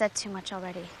know. We've said too much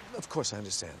already. Of course, I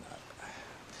understand.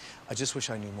 I just wish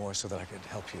I knew more so that I could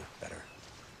help you better.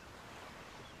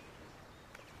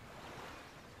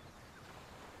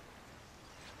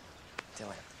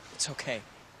 Dylan, it's okay.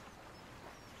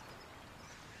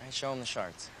 All right, show him the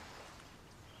shards.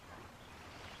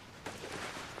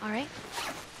 All right.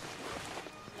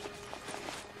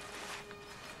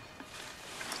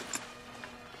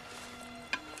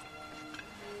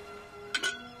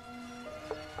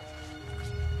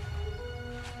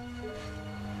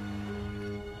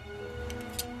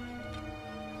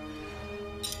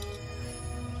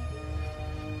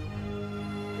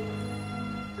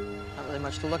 Not really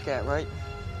much to look at, right?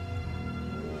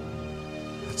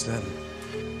 That's them.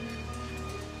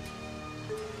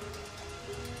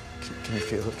 Can you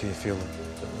feel it? Can you feel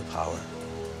the power?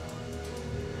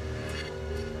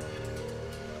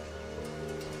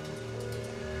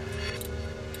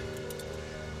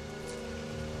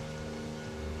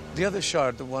 The other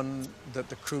shard, the one that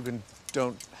the Krugen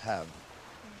don't have,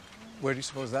 where do you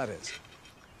suppose that is?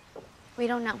 We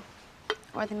don't know.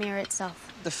 Or the mirror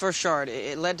itself. The first shard,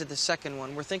 it led to the second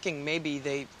one. We're thinking maybe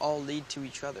they all lead to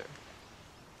each other.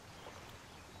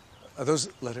 Are those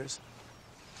letters?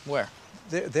 Where?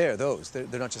 They're those. They're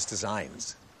not just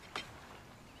designs.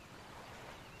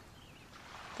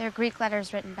 They're Greek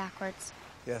letters written backwards.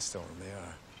 Yes, Storm, they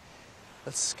are.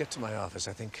 Let's get to my office.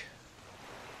 I think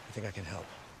I can help.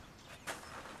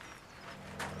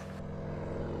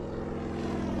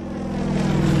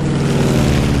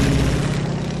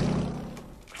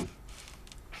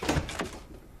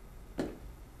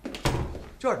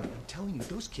 Jordan, I'm telling you,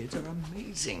 those kids are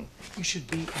amazing. You should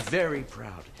be very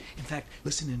proud. In fact,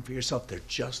 listen in for yourself. They're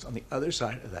just on the other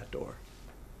side of that door.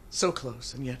 So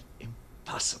close, and yet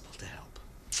impossible to help.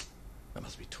 That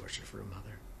must be torture for a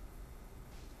mother.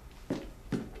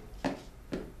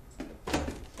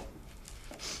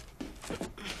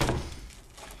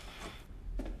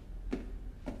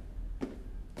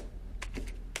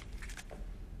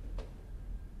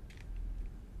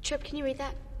 Trip, can you read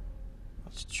that?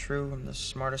 It's true, I'm the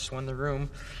smartest one in the room.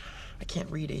 I can't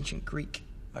read ancient Greek.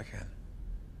 I can.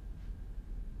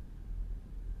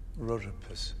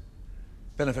 Rhodopus.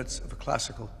 Benefits of a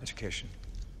classical education.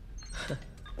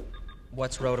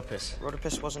 What's Rhodopus?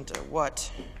 Rhodopus wasn't a what.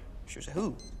 She was a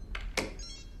who.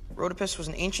 Rhodopus was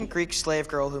an ancient Greek slave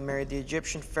girl who married the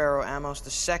Egyptian pharaoh Amos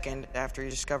II after he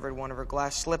discovered one of her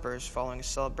glass slippers following a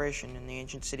celebration in the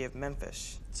ancient city of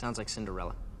Memphis. Sounds like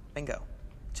Cinderella. Bingo.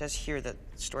 It says here that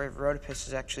the story of Rhodopus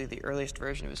is actually the earliest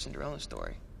version of a Cinderella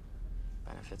story.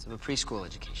 Benefits of a preschool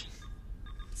education.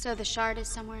 So the shard is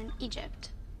somewhere in Egypt.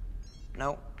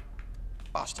 No.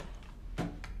 Boston.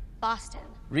 Boston.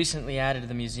 Recently added to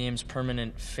the museum's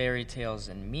permanent fairy tales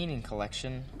and meaning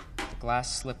collection, the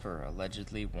glass slipper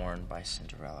allegedly worn by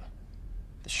Cinderella.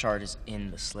 The shard is in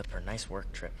the slipper. Nice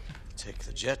work, Trip. Take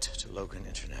the jet to Logan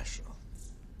International.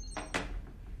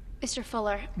 Mr.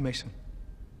 Fuller. Mason.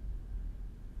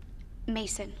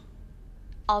 Mason.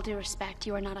 All due respect,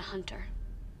 you are not a hunter.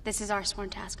 This is our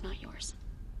sworn task, not yours.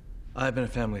 I've been a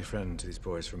family friend to these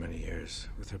boys for many years.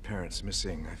 With her parents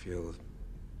missing, I feel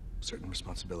a certain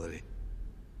responsibility.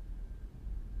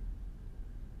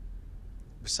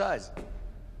 Besides,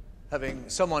 having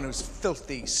someone who's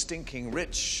filthy, stinking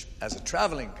rich as a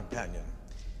traveling companion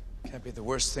can't be the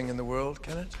worst thing in the world,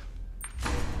 can it?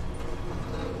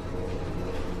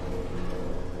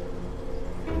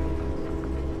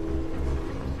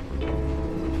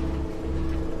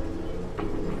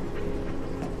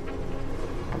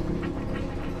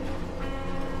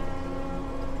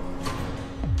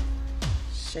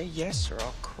 Say yes or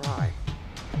I'll cry.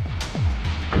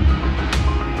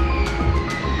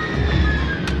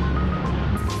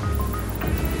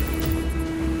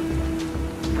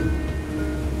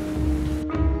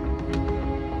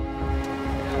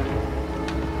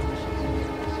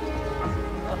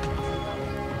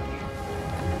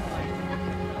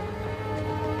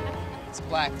 It's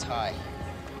black tie.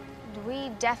 We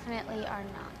definitely are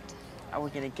not. How are we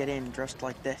gonna get in dressed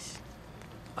like this?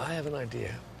 I have an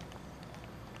idea.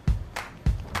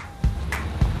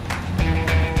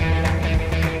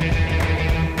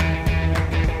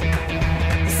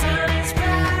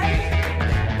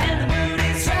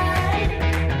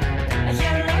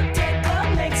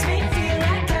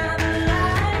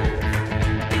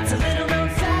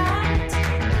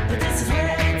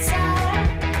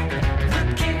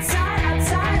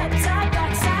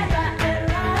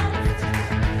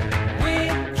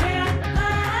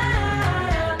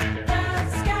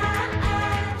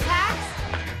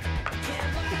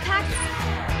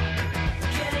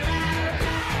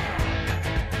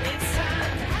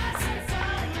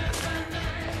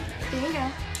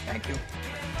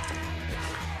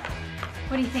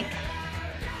 What do you think?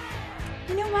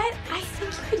 You know what? I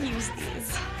think you could use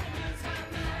these.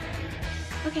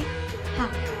 Okay. How?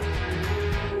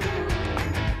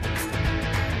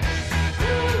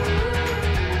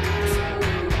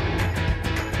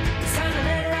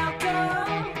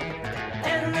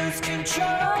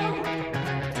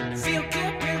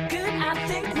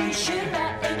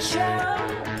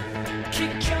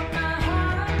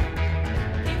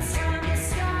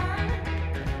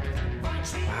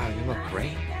 Wow, you look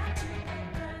great.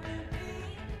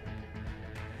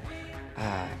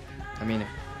 I mean, if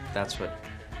that's what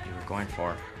you were going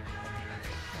for.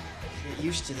 Get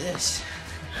used to this.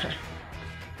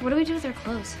 What do we do with our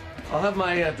clothes? I'll have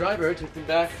my driver take them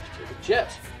back to the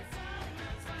jet.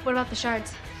 What about the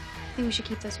shards? I think we should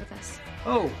keep those with us.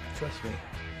 Oh, trust me.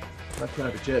 My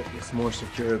private jet is more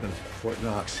secure than Fort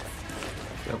Knox.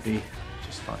 They'll be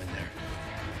just fine there.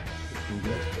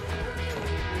 Looking good.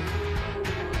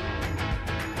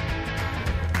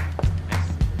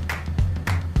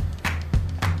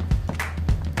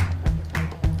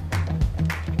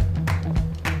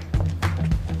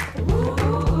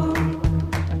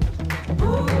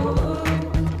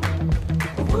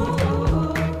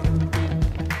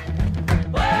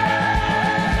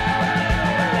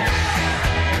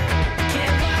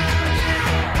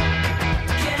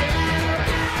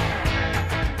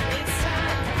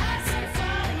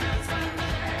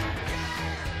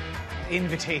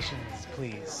 Invitations,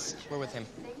 please. We're with him.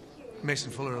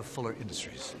 Mason Fuller of Fuller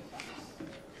Industries.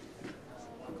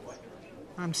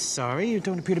 I'm sorry, you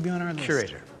don't appear to be on our list.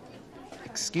 Curator.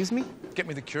 Excuse me? Get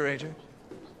me the curator,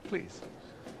 please.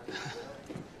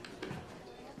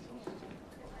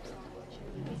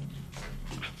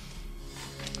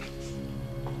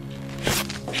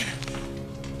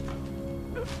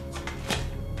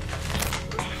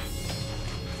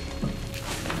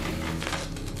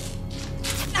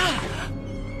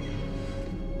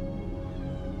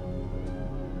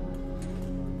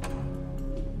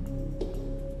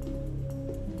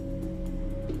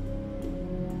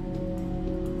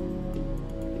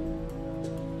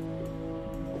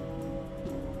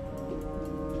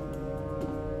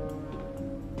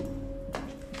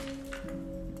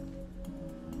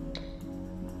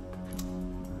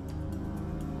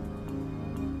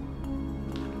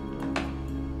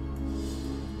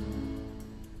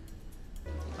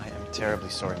 Terribly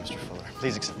sorry, Mr. Fuller.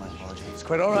 Please accept my apology. It's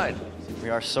quite all right. We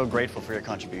are so grateful for your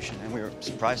contribution, and we were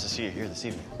surprised to see you here this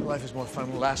evening. Life is more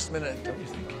fun last minute, don't you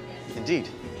think? Indeed.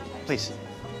 Please,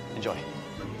 enjoy.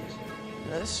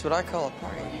 Now, this is what I call a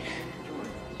party.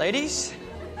 Ladies?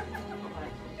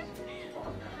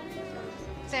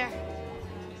 There.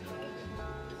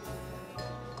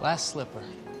 Glass slipper.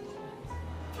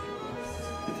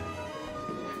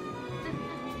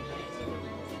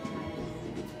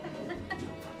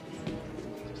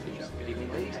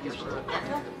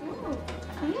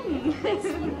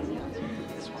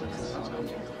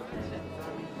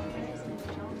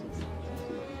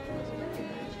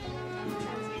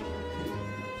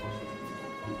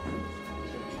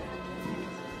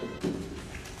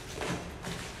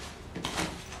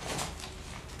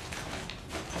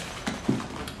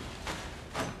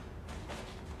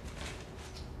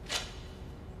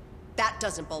 That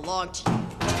doesn't belong to you.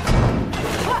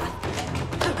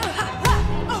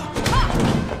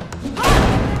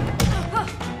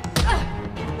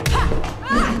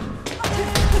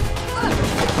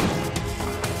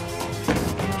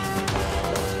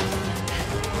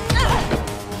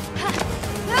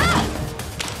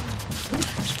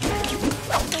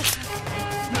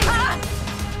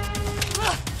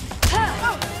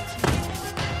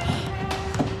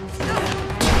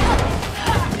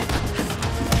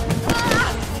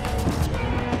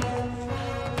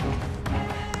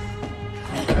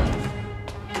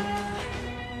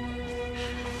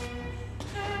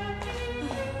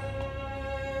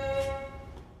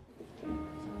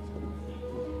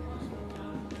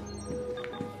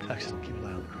 Excellent. Keep an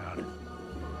eye on the crowd.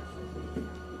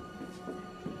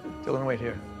 Dylan, wait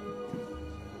here.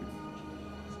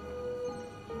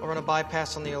 I'll run a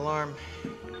bypass on the alarm.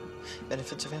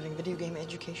 Benefits of having a video game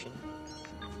education.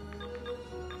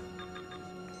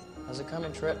 How's it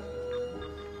coming, Trip?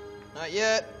 Not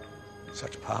yet.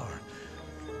 Such power.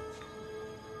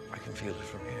 I can feel it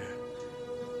from here.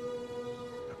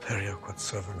 Imperio quod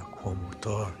servant quo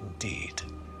motor, indeed.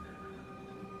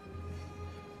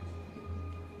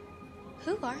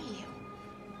 Who are you?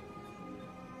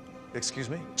 Excuse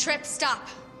me? Trip, stop.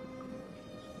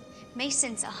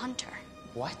 Mason's a hunter.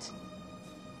 What?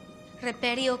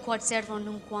 Reperio quod servo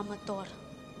nunc amator.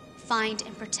 Find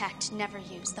and protect, never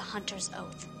use the hunter's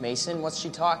oath. Mason, what's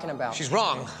she talking about? She's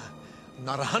wrong. I'm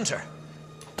not a hunter.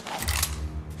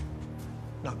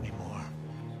 Not anymore.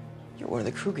 You're one of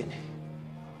the Krugen.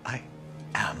 I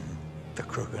am the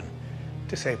Krugen.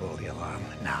 Disable the alarm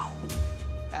now.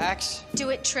 Pax? Do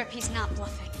it, Trip. He's not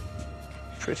bluffing.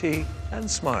 Pretty and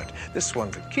smart. This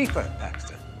one could keep her,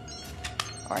 Paxton.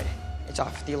 All right, it's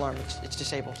off. The alarm, it's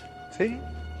disabled. See?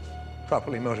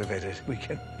 Properly motivated, we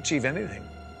can achieve anything.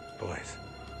 Boys,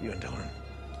 you and Dylan,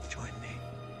 join me.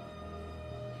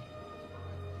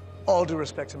 All due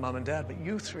respect to Mom and Dad, but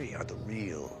you three are the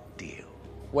real deal.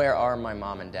 Where are my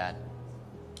mom and dad?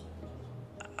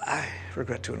 I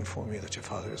regret to inform you that your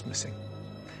father is missing.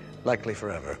 Likely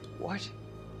forever. What?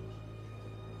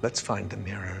 Let's find the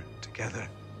mirror together.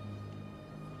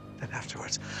 Then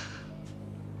afterwards,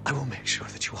 I will make sure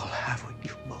that you all have what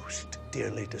you most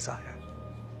dearly desire.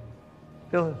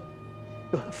 Dylan,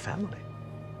 you'll have family.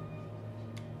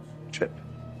 Trip,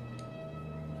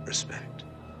 respect.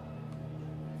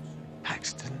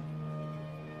 Paxton,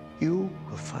 you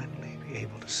will finally be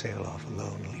able to sail off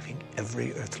alone, leaving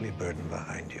every earthly burden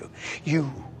behind you. You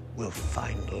will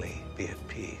finally be at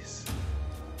peace.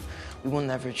 We will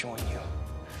never join you.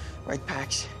 Right,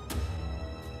 Pax?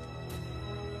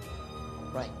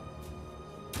 Right.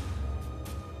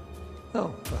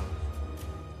 Oh, well,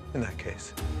 in that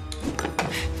case,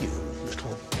 you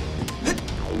little...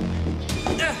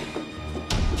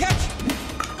 Catch!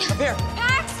 Up here!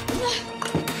 Pax!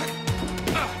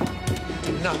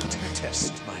 Do not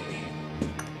test my aim.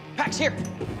 Pax, here!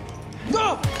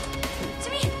 Go! To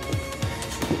me!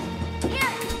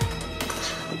 Here!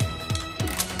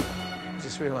 I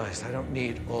just realized I don't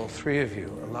need all three of you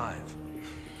alive.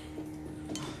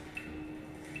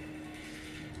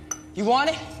 You want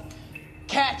it?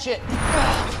 Catch it!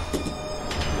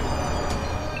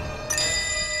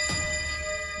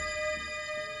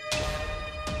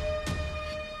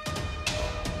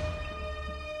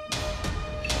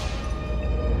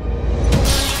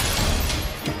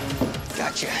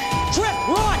 Gotcha. Trip,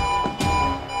 run!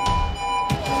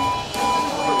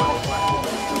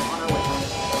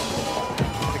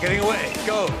 They're getting away.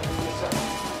 Go.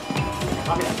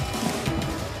 Copy that.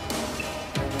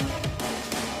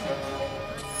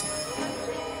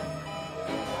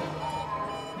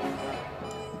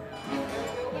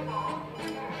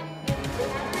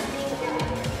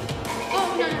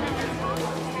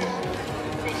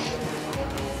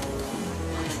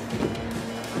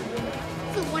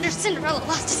 Cinderella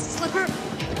lost his slipper.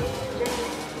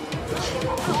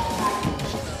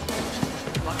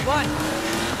 Come on.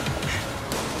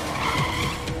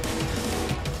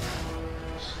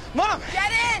 Mom!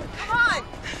 Get in! Come on!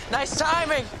 Nice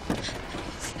timing.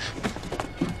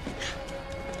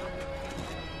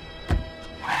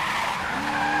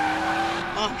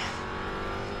 Mom,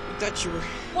 I thought you were...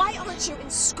 Why aren't you in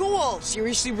school?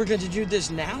 Seriously, we're going to do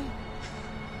this now?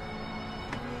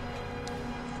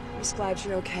 I'm just glad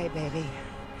you're okay, baby.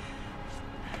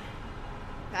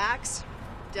 Pax,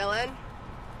 Dylan,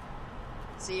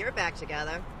 see, you're back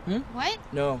together. Hmm? What?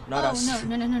 No, not us.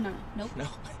 No. Nope. No.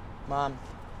 Mom,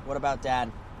 what about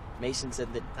Dad? Mason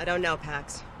said that... I don't know,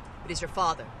 Pax, but he's your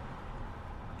father.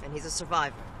 And he's a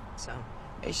survivor, so...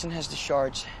 Mason has the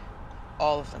shards.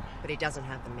 All of them. But he doesn't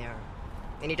have the mirror.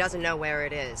 And he doesn't know where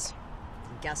it is.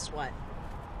 And guess what?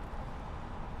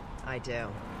 I do.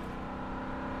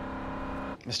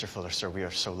 Mr. Fuller, sir, we are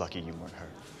so lucky you weren't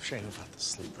hurt. Shame about the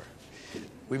sleeper.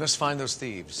 We must find those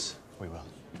thieves. We will.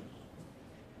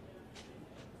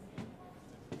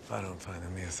 If I don't find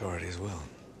them, the authorities will.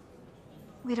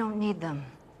 We don't need them.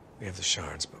 We have the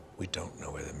shards, but we don't know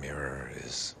where the mirror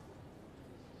is.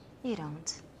 You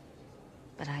don't.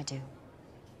 But I do.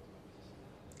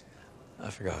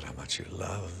 I forgot how much you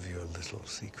love your little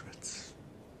secrets.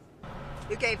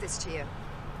 Who gave this to you?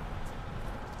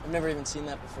 I've never even seen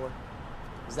that before.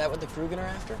 Is that what the Krugen are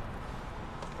after?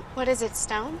 What is it,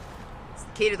 stone? It's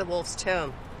the key to the wolf's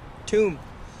tomb. Tomb.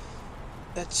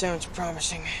 That sounds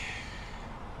promising.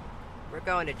 We're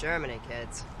going to Germany,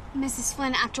 kids. Mrs.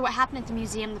 Flynn, after what happened at the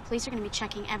museum, the police are going to be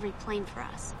checking every plane for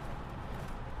us.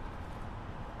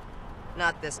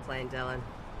 Not this plane, Dylan.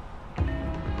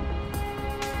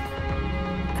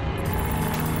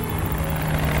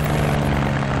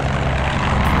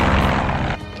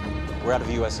 We're out of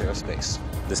U.S. airspace.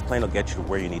 This plane will get you to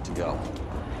where you need to go.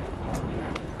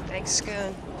 Thanks,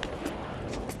 Scoon.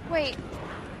 Wait,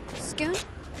 Scoon?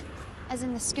 As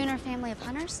in the Schooner family of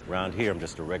hunters? Around here, I'm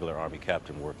just a regular Army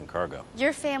captain working cargo.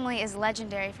 Your family is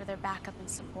legendary for their backup and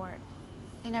support.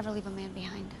 They never leave a man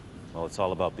behind. Well, it's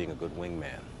all about being a good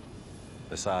wingman.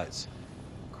 Besides,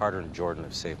 Carter and Jordan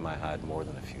have saved my hide more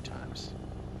than a few times.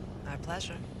 Our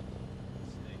pleasure.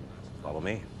 Follow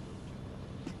me.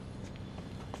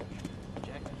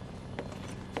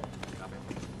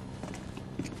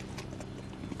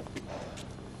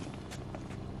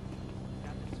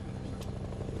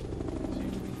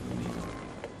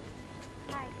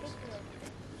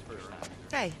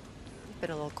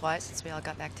 been a little quiet since we all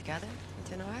got back together. You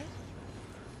doing all right?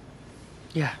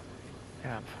 Yeah.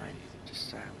 Yeah, I'm fine.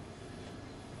 Just, do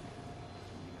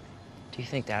you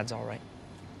think Dad's all right?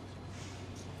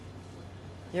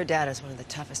 Your dad is one of the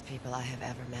toughest people I have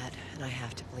ever met, and I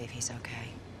have to believe he's okay.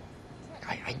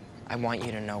 I want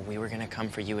you to know we were gonna come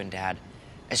for you and Dad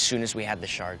as soon as we had the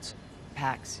shards.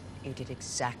 Pax, you did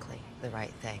exactly the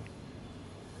right thing.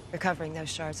 Recovering those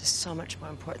shards is so much more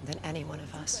important than any one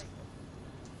of us.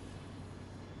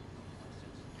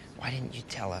 Why didn't you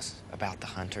tell us about the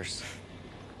Hunters?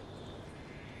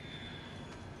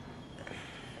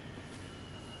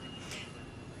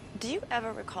 Do you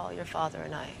ever recall your father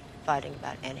and I fighting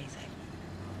about anything?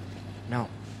 No.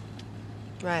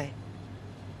 Right.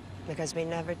 Because we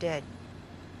never did.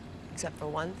 Except for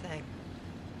one thing.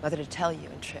 Whether to tell you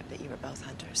and Tripp that you were both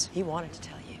hunters. He wanted to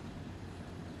tell you.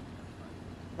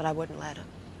 But I wouldn't let him.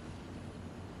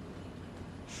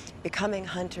 Becoming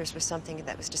hunters was something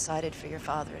that was decided for your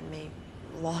father and me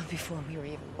long before we were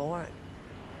even born.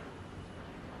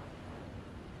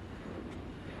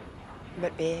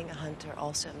 But being a hunter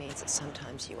also means that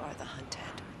sometimes you are the hunted.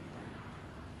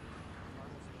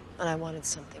 And I wanted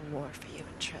something more for you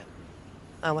and Tripp.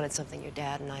 I wanted something your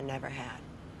dad and I never had,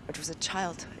 which was a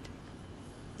childhood,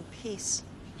 and peace.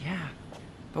 Yeah,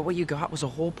 but what you got was a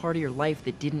whole part of your life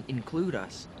that didn't include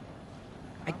us.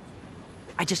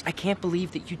 I can't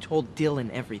believe that you told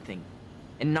Dylan everything,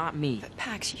 and not me. But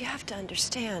Pax, you have to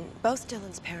understand, both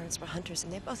Dylan's parents were hunters,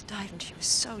 and they both died when she was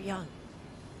so young.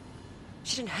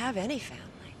 She didn't have any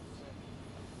family.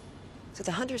 So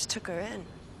the hunters took her in.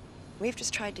 We've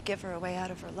just tried to give her a way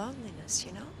out of her loneliness,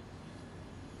 you know?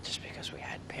 Just because we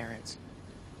had parents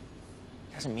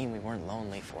doesn't mean we weren't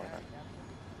lonely for them.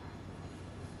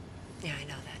 Yeah, I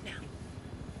know that now.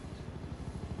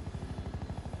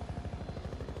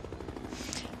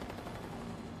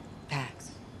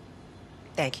 Pax,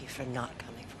 thank you for not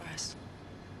coming for us.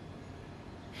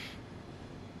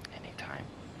 Anytime.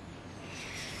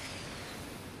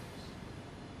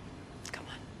 Come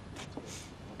on.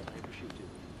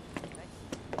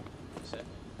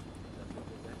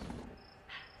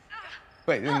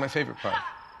 Wait, this is my favorite part.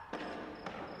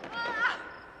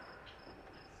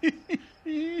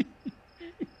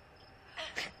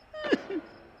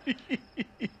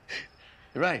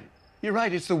 You're right. You're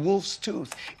right. It's the wolf's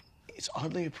tooth. It's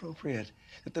oddly appropriate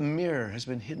that the mirror has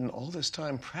been hidden all this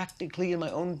time practically in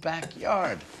my own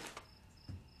backyard.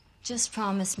 Just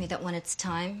promise me that when it's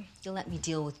time, you'll let me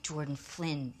deal with Jordan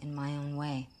Flynn in my own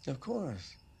way. Of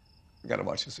course. We gotta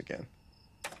watch this again.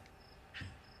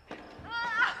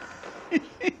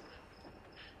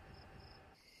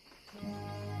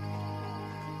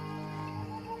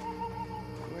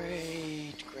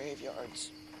 Great graveyards.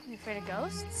 You afraid of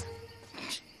ghosts?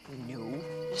 No.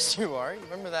 Yes, you are. You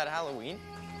remember that Halloween?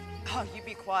 Oh, you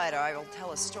be quiet or I will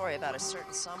tell a story about a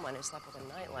certain someone who slept with a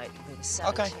nightlight when he was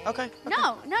 17. Okay.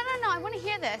 No, I want to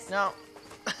hear this. No.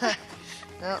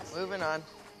 No, moving on.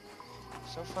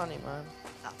 So funny, Mom.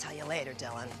 I'll tell you later,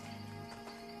 Dylan.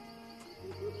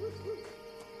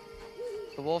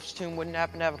 The wolf's tomb wouldn't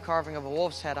happen to have a carving of a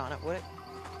wolf's head on it, would it?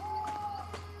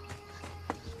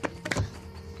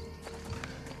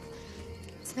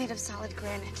 It's made of solid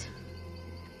granite.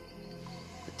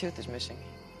 The tooth is missing.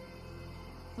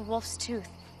 The wolf's tooth.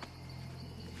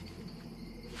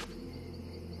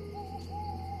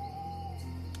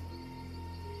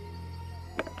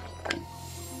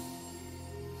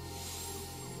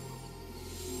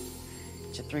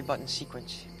 It's a 3-button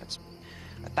sequence. That's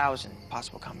 1,000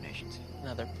 possible combinations.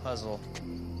 Another puzzle.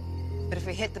 But if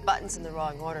we hit the buttons in the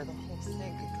wrong order, the whole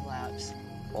thing could collapse.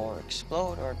 Or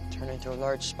explode, or turn into a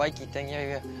large spiky thing.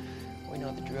 Yeah. We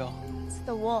know the drill. It's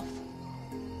the wolf.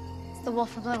 It's the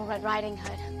wolf from Little Red Riding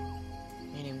Hood.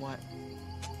 Meaning what?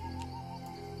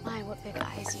 My, what big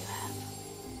eyes you have.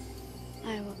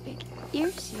 My, what big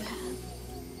ears you have.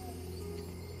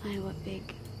 My, what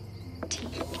big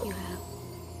teeth you have.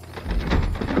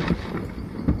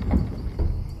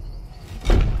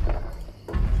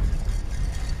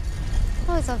 I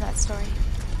always love that story.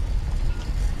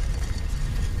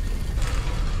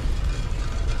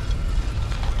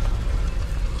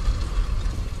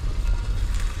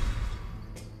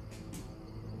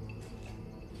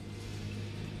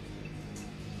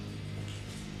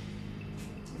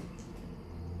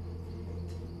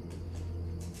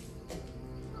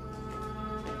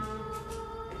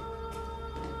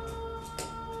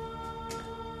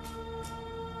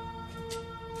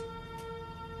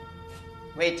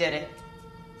 We did it.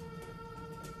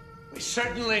 We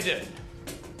certainly did.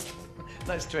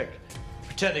 Nice trick.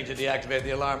 Pretending to deactivate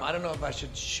the alarm. I don't know if I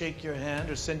should shake your hand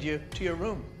or send you to your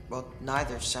room. Well,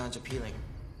 neither sounds appealing.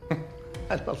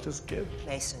 I love this kid.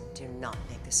 Mason, do not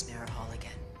make this mirror hall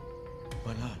again.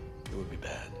 Why not? It would be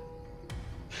bad.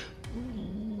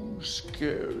 Ooh,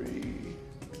 scary.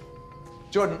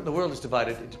 Jordan, the world is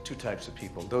divided into two types of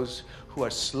people. Those who are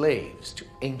slaves to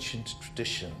ancient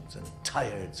traditions and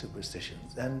tired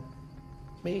superstitions. And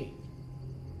me.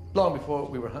 Long before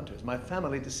we were hunters, my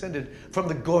family descended from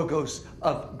the Gorgos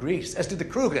of Greece, as did the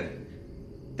Krugen.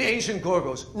 The ancient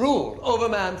Gorgos ruled over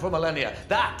man for millennia.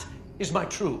 That is my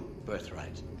true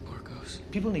birthright. Gorgos.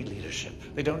 People need leadership.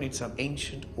 They don't need some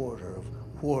ancient order of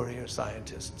warrior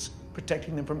scientists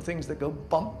protecting them from things that go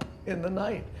bump in the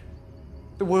night.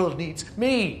 The world needs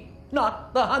me,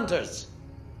 not the hunters.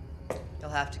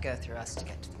 You'll have to go through us to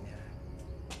get to the mirror.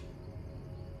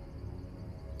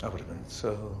 I would have been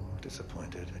so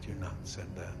disappointed had you not said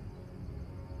that.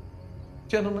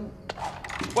 Gentlemen.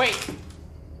 Wait!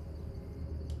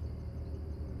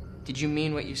 Did you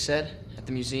mean what you said at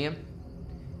the museum?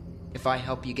 If I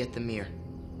help you get the mirror,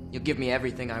 you'll give me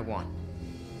everything I want.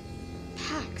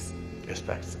 Pax. Yes,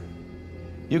 Paxton.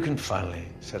 You can finally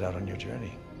set out on your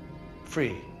journey,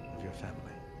 free of your family.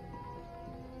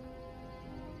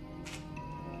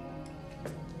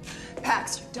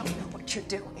 Pax, you don't know what you're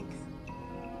doing.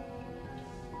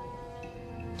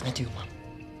 I do, Mom.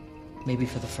 Maybe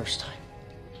for the first time.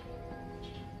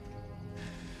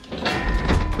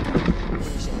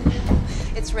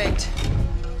 It's rigged.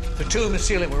 The tube in the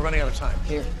ceiling, we're running out of time.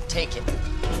 Here, take it.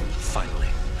 Finally.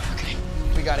 Okay,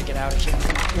 we gotta get out of here.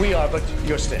 We are, but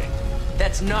you're staying.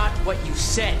 That's not what you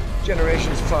said.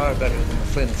 Generations far better than the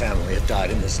Flynn family have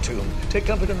died in this tomb. Take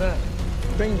comfort in that.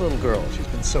 Bring the little girl. She's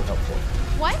been so helpful.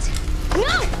 What?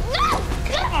 No! No!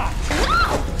 No!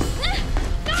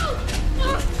 No!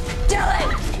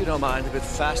 Dylan! If you don't mind, a bit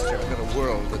faster. I've got a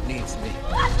world that needs me.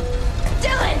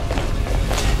 Dylan!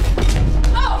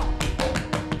 Oh!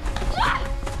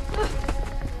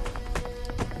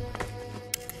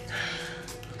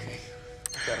 Okay,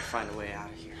 I've gotta find a way out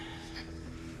of here.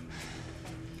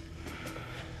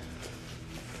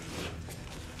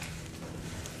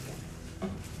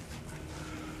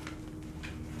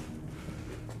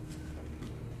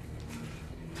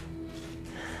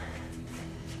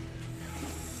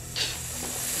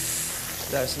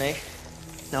 Is that a snake?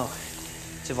 No,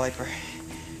 it's a viper.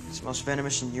 It's the most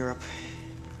venomous in Europe.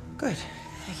 Good.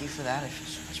 Thank you for that. I feel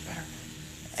so much better.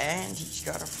 And he's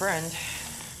got a friend.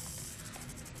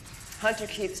 Hunter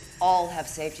keeps all have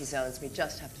safety zones. We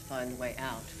just have to find a way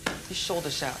out. You sold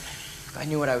us out. I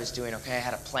knew what I was doing, okay? I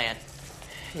had a plan.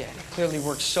 Yeah, and it clearly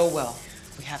worked so well.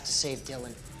 We have to save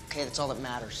Dylan. Okay, that's all that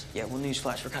matters. Yeah, well,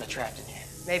 newsflash, we're kind of trapped in here.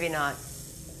 Maybe not.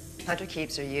 Hunter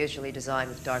keeps are usually designed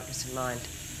with darkness in mind.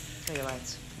 Show your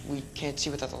lights. We can't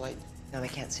see without the light. No, we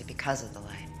can't see because of the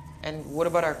light. And what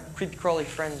about our creepy-crawly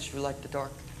friends who like the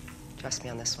dark? Trust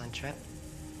me on this one, Trip.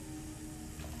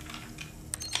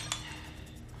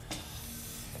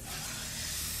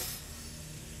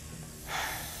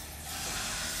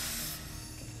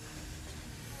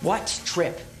 What?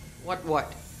 Trip.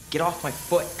 What? Get off my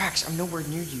foot. Pax, I'm nowhere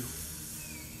near you.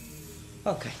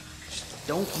 Okay. Just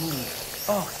don't move.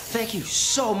 Oh, thank you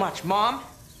so much, Mom.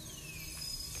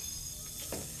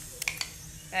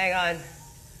 Hang on.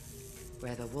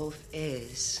 Where the wolf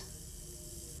is.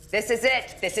 This is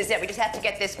it. This is it. We just have to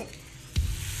get this.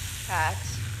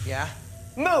 Pax. Yeah?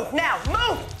 Move now.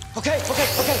 Move. Okay.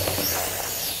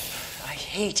 I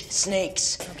hate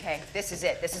snakes. Okay, this is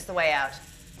it. This is the way out.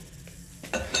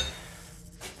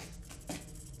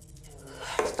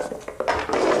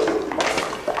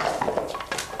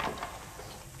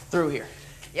 Through here.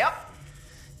 Yep.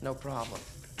 No problem.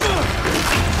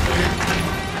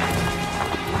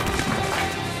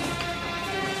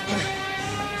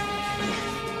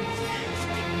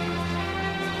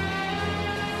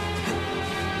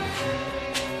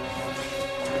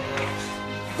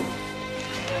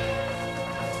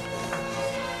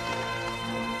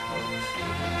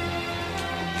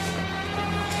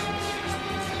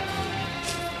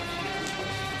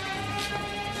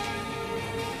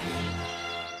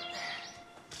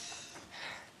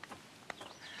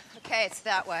 Okay, it's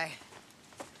that way.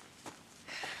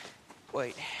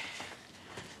 Wait.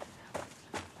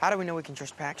 How do we know we can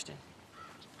trust Paxton?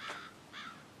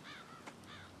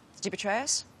 Did you betray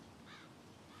us?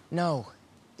 No.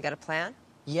 You got a plan?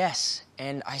 Yes,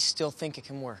 and I still think it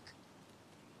can work.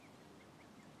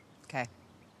 Okay.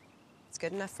 It's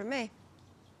good enough for me.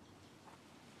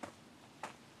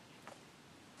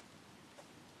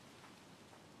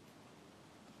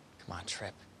 Come on,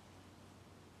 Trip.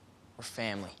 We're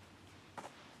family.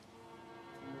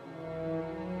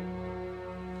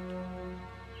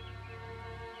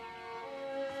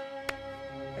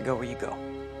 I go where you go.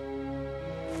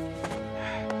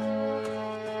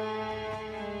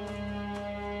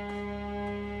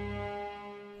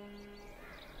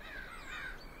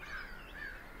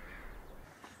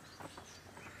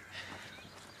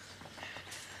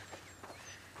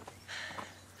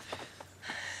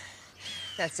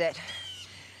 That's it.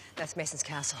 That's Mason's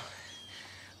castle.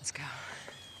 Let's go.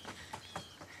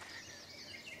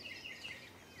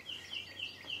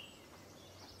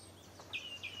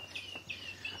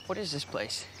 What is this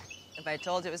place? If I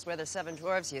told you it was where the 7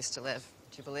 dwarves used to live,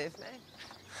 would you believe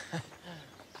me?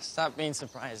 Stopped being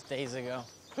surprised days ago.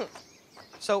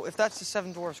 So if that's the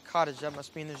 7 dwarves' cottage, that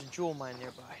must mean there's a jewel mine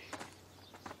nearby.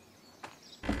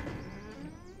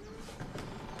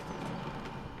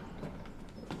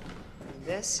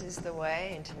 This is the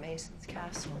way into Mason's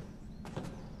castle.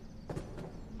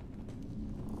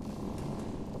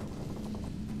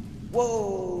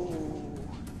 Whoa!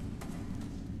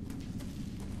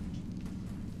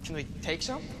 Can we take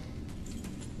some?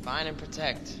 Find and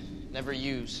protect. Never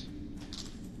use.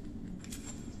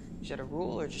 Is that a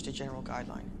rule or just a general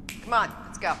guideline? Come on,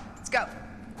 let's go. Let's go.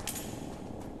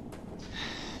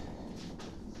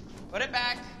 Put it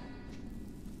back.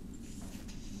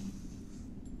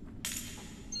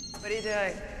 What are you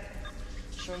doing?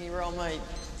 Showing you where all my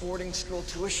boarding school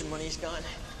tuition money's gone.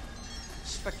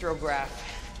 Spectrograph.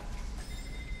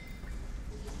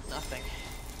 Nothing.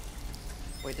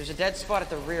 Wait, there's a dead spot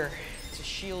at the rear. It's a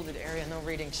shielded area, no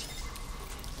readings.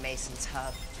 Mason's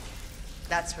hub.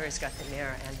 That's where he's got the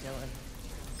mirror and Dylan.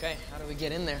 Okay, how do we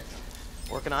get in there?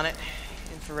 Working on it.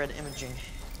 Infrared imaging.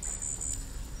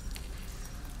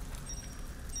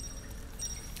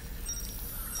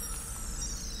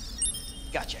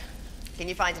 Gotcha. Can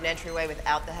you find an entryway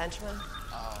without the henchmen?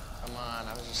 Oh, come on.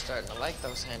 I was just starting to like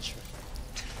those henchmen.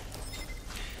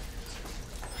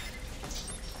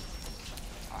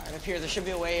 All right, up here, there should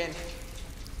be a way in.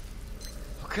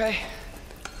 Okay.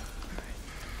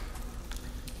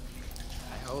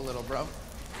 Hi-ho, little bro.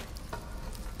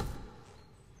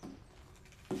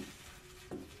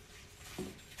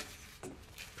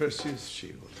 Perseus'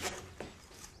 shield.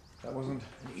 That wasn't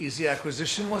an easy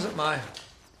acquisition, was it, Mai?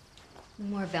 The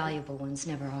more valuable ones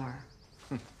never are.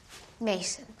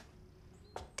 Mason,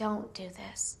 don't do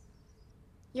this.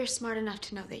 You're smart enough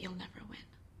to know that you'll never win.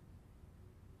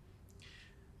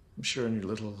 I'm sure in your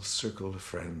little circle of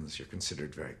friends you're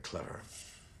considered very clever.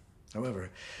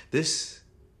 However, this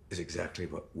is exactly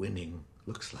what winning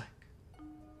looks like.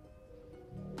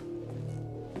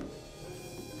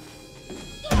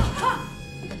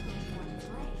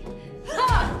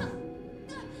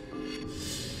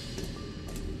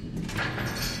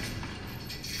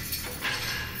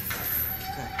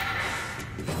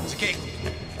 It's okay.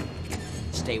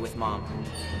 Stay with Mom.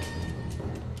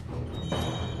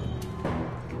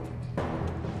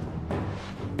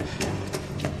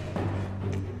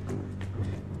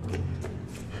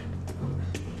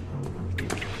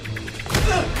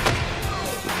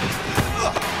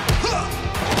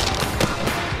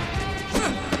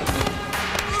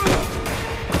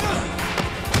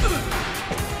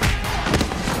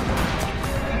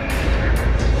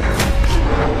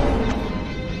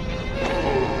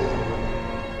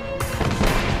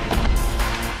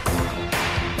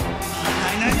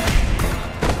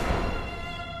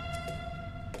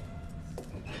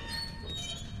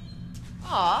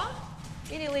 Aw,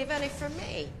 you didn't leave any for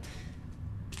me.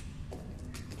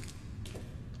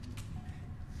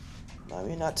 I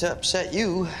mean, not to upset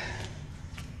you.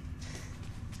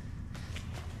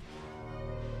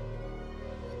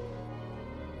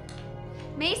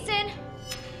 Mason,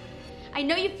 I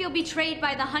know you feel betrayed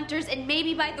by the Hunters and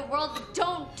maybe by the world, but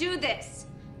don't do this.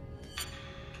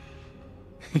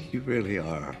 You really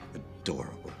are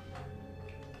adorable.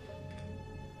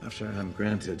 After I'm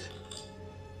granted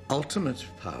ultimate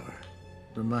power,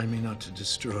 remind me not to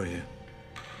destroy you.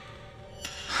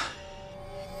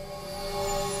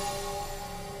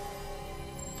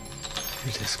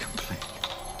 It is complete.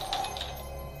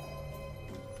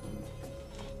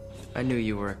 I knew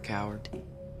you were a coward.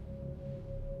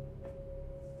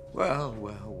 Well,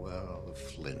 well, well, the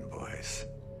Flynn boys.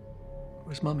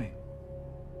 Where's Mummy?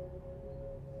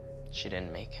 She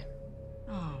didn't make it.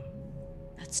 Oh,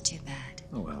 that's too bad.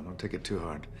 Oh, well, don't take it too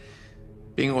hard.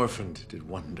 Being orphaned did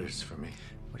wonders for me.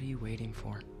 What are you waiting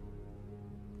for?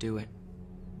 Do it.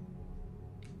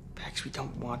 Pax, we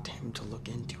don't want him to look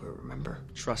into it, remember?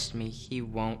 Trust me, he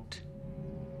won't.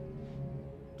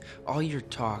 All your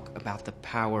talk about the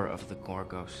power of the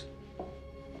Gorgos,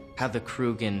 how the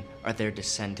Krugen are their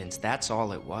descendants, that's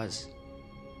all it was.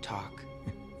 Talk.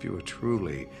 If you were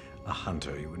truly a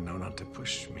hunter, you would know not to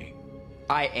push me.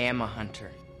 I am a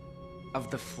hunter of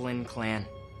the Flynn clan.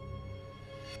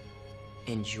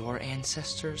 And your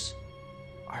ancestors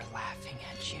are laughing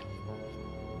at you.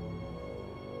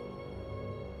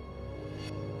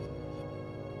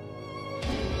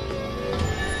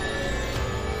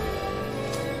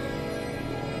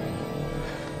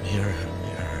 Mirror,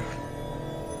 mirror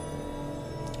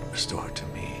restore to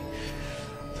me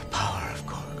the power of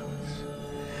Gorgos.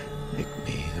 Make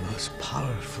me the most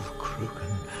powerful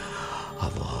Krugen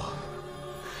of all.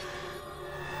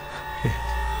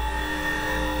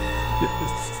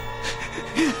 Yes.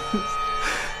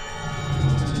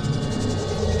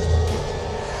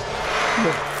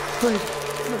 No, wait.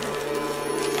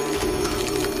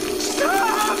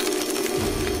 Stop!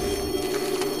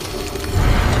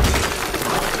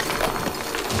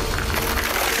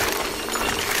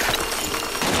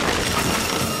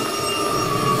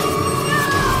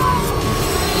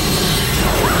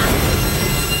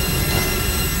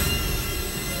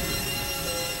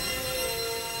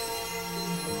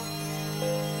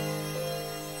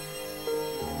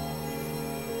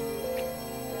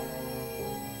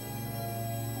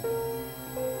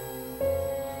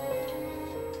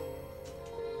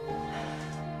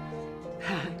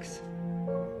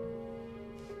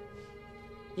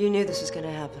 You knew this was going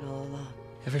to happen all along.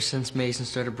 Ever since Mason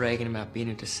started bragging about being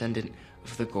a descendant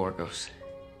of the Gorgos.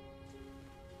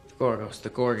 The Gorgos, the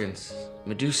Gorgons,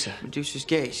 Medusa. Medusa's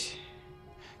gaze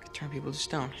could turn people to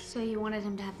stone. So you wanted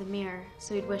him to have the mirror,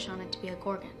 so he'd wish on it to be a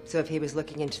Gorgon. So if he was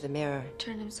looking into the mirror...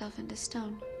 Turn himself into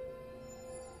stone.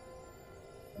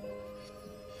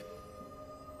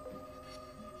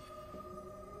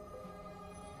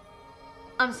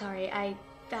 I'm sorry, I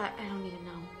don't even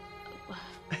know.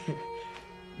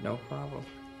 No problem.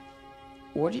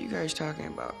 What are you guys talking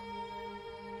about?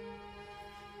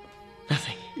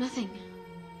 Nothing. Nothing.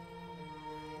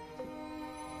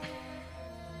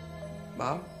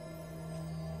 Bob?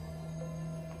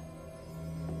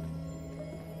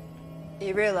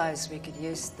 You realize we could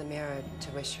use the mirror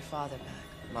to wish your father back.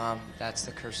 Mom, that's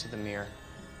the curse of the mirror.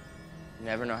 You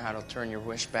never know how to turn your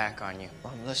wish back on you.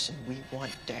 Mom, listen, we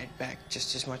want Dad back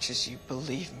just as much as you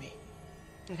believe me.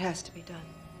 It has to be done.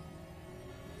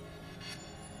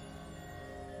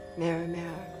 Mirror,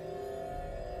 mirror,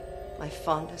 my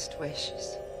fondest wish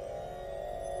is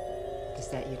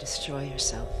that you destroy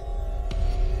yourself.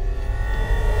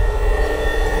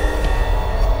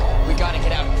 We gotta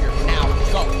get out of here now.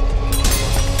 Go.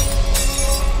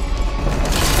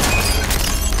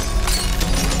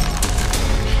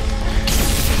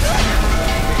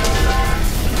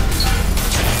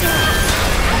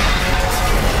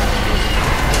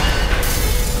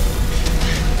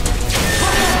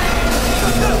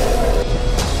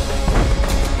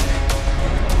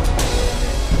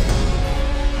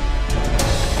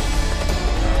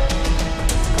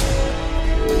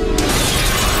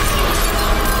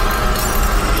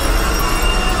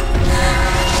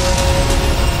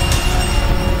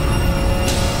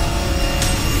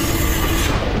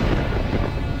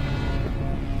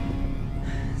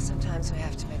 Sometimes we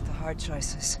have to make the hard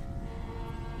choices.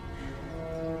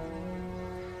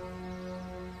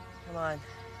 Come on.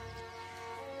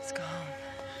 Let's go home.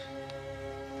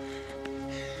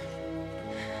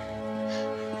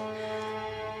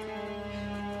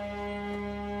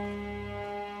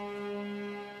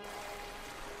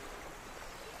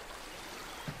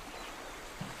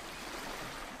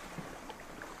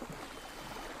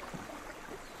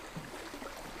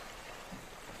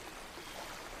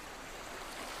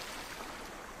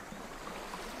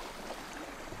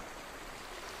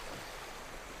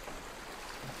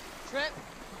 Trent,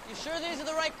 you sure these are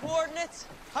the right coordinates?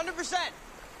 100%.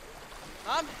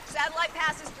 Satellite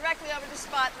passes directly over the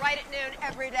spot right at noon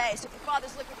every day. So if your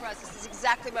father's looking for us, this is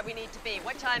exactly where we need to be.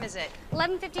 What time is it?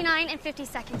 11:59 and 50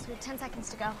 seconds. We have 10 seconds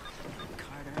to go.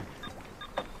 Carter.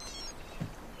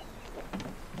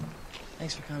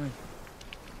 Thanks for coming.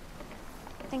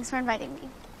 Thanks for inviting me.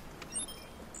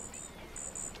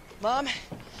 Mom,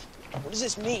 what does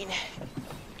this mean?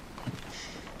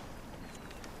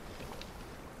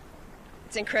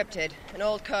 It's encrypted. An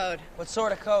old code. What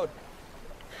sort of code?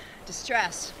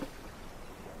 Distress.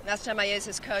 Last time I used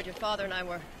this code, your father and I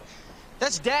were...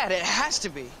 That's Dad. It has to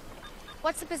be.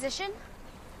 What's the position?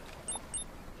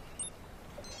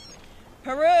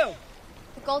 Peru!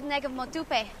 The golden egg of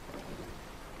Motupe.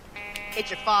 It's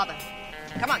your father.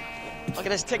 Come on. Look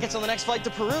at his tickets on the next flight to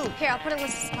Peru. Here, I'll put a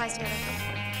list of supplies together.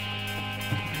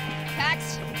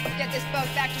 Pax, get this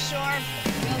boat back to shore.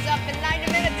 Wheels up in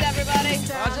 90 minutes, everybody.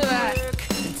 Roger that.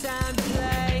 Time to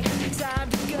play, time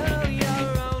to go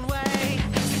your own way.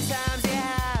 Sometimes you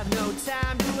have no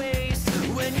time to waste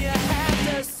when you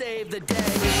have to save the day.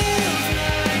 Feels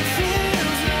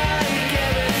like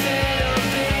everything'll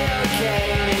be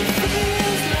okay.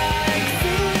 Feels like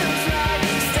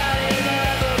starting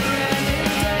up a brand new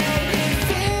day.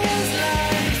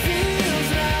 Feels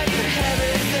like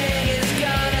everything is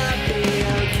gonna be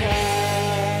okay.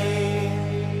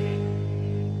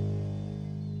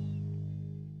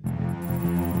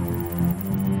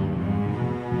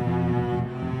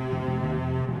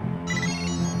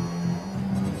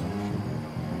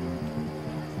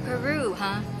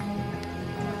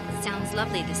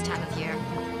 lovely this time of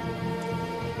year.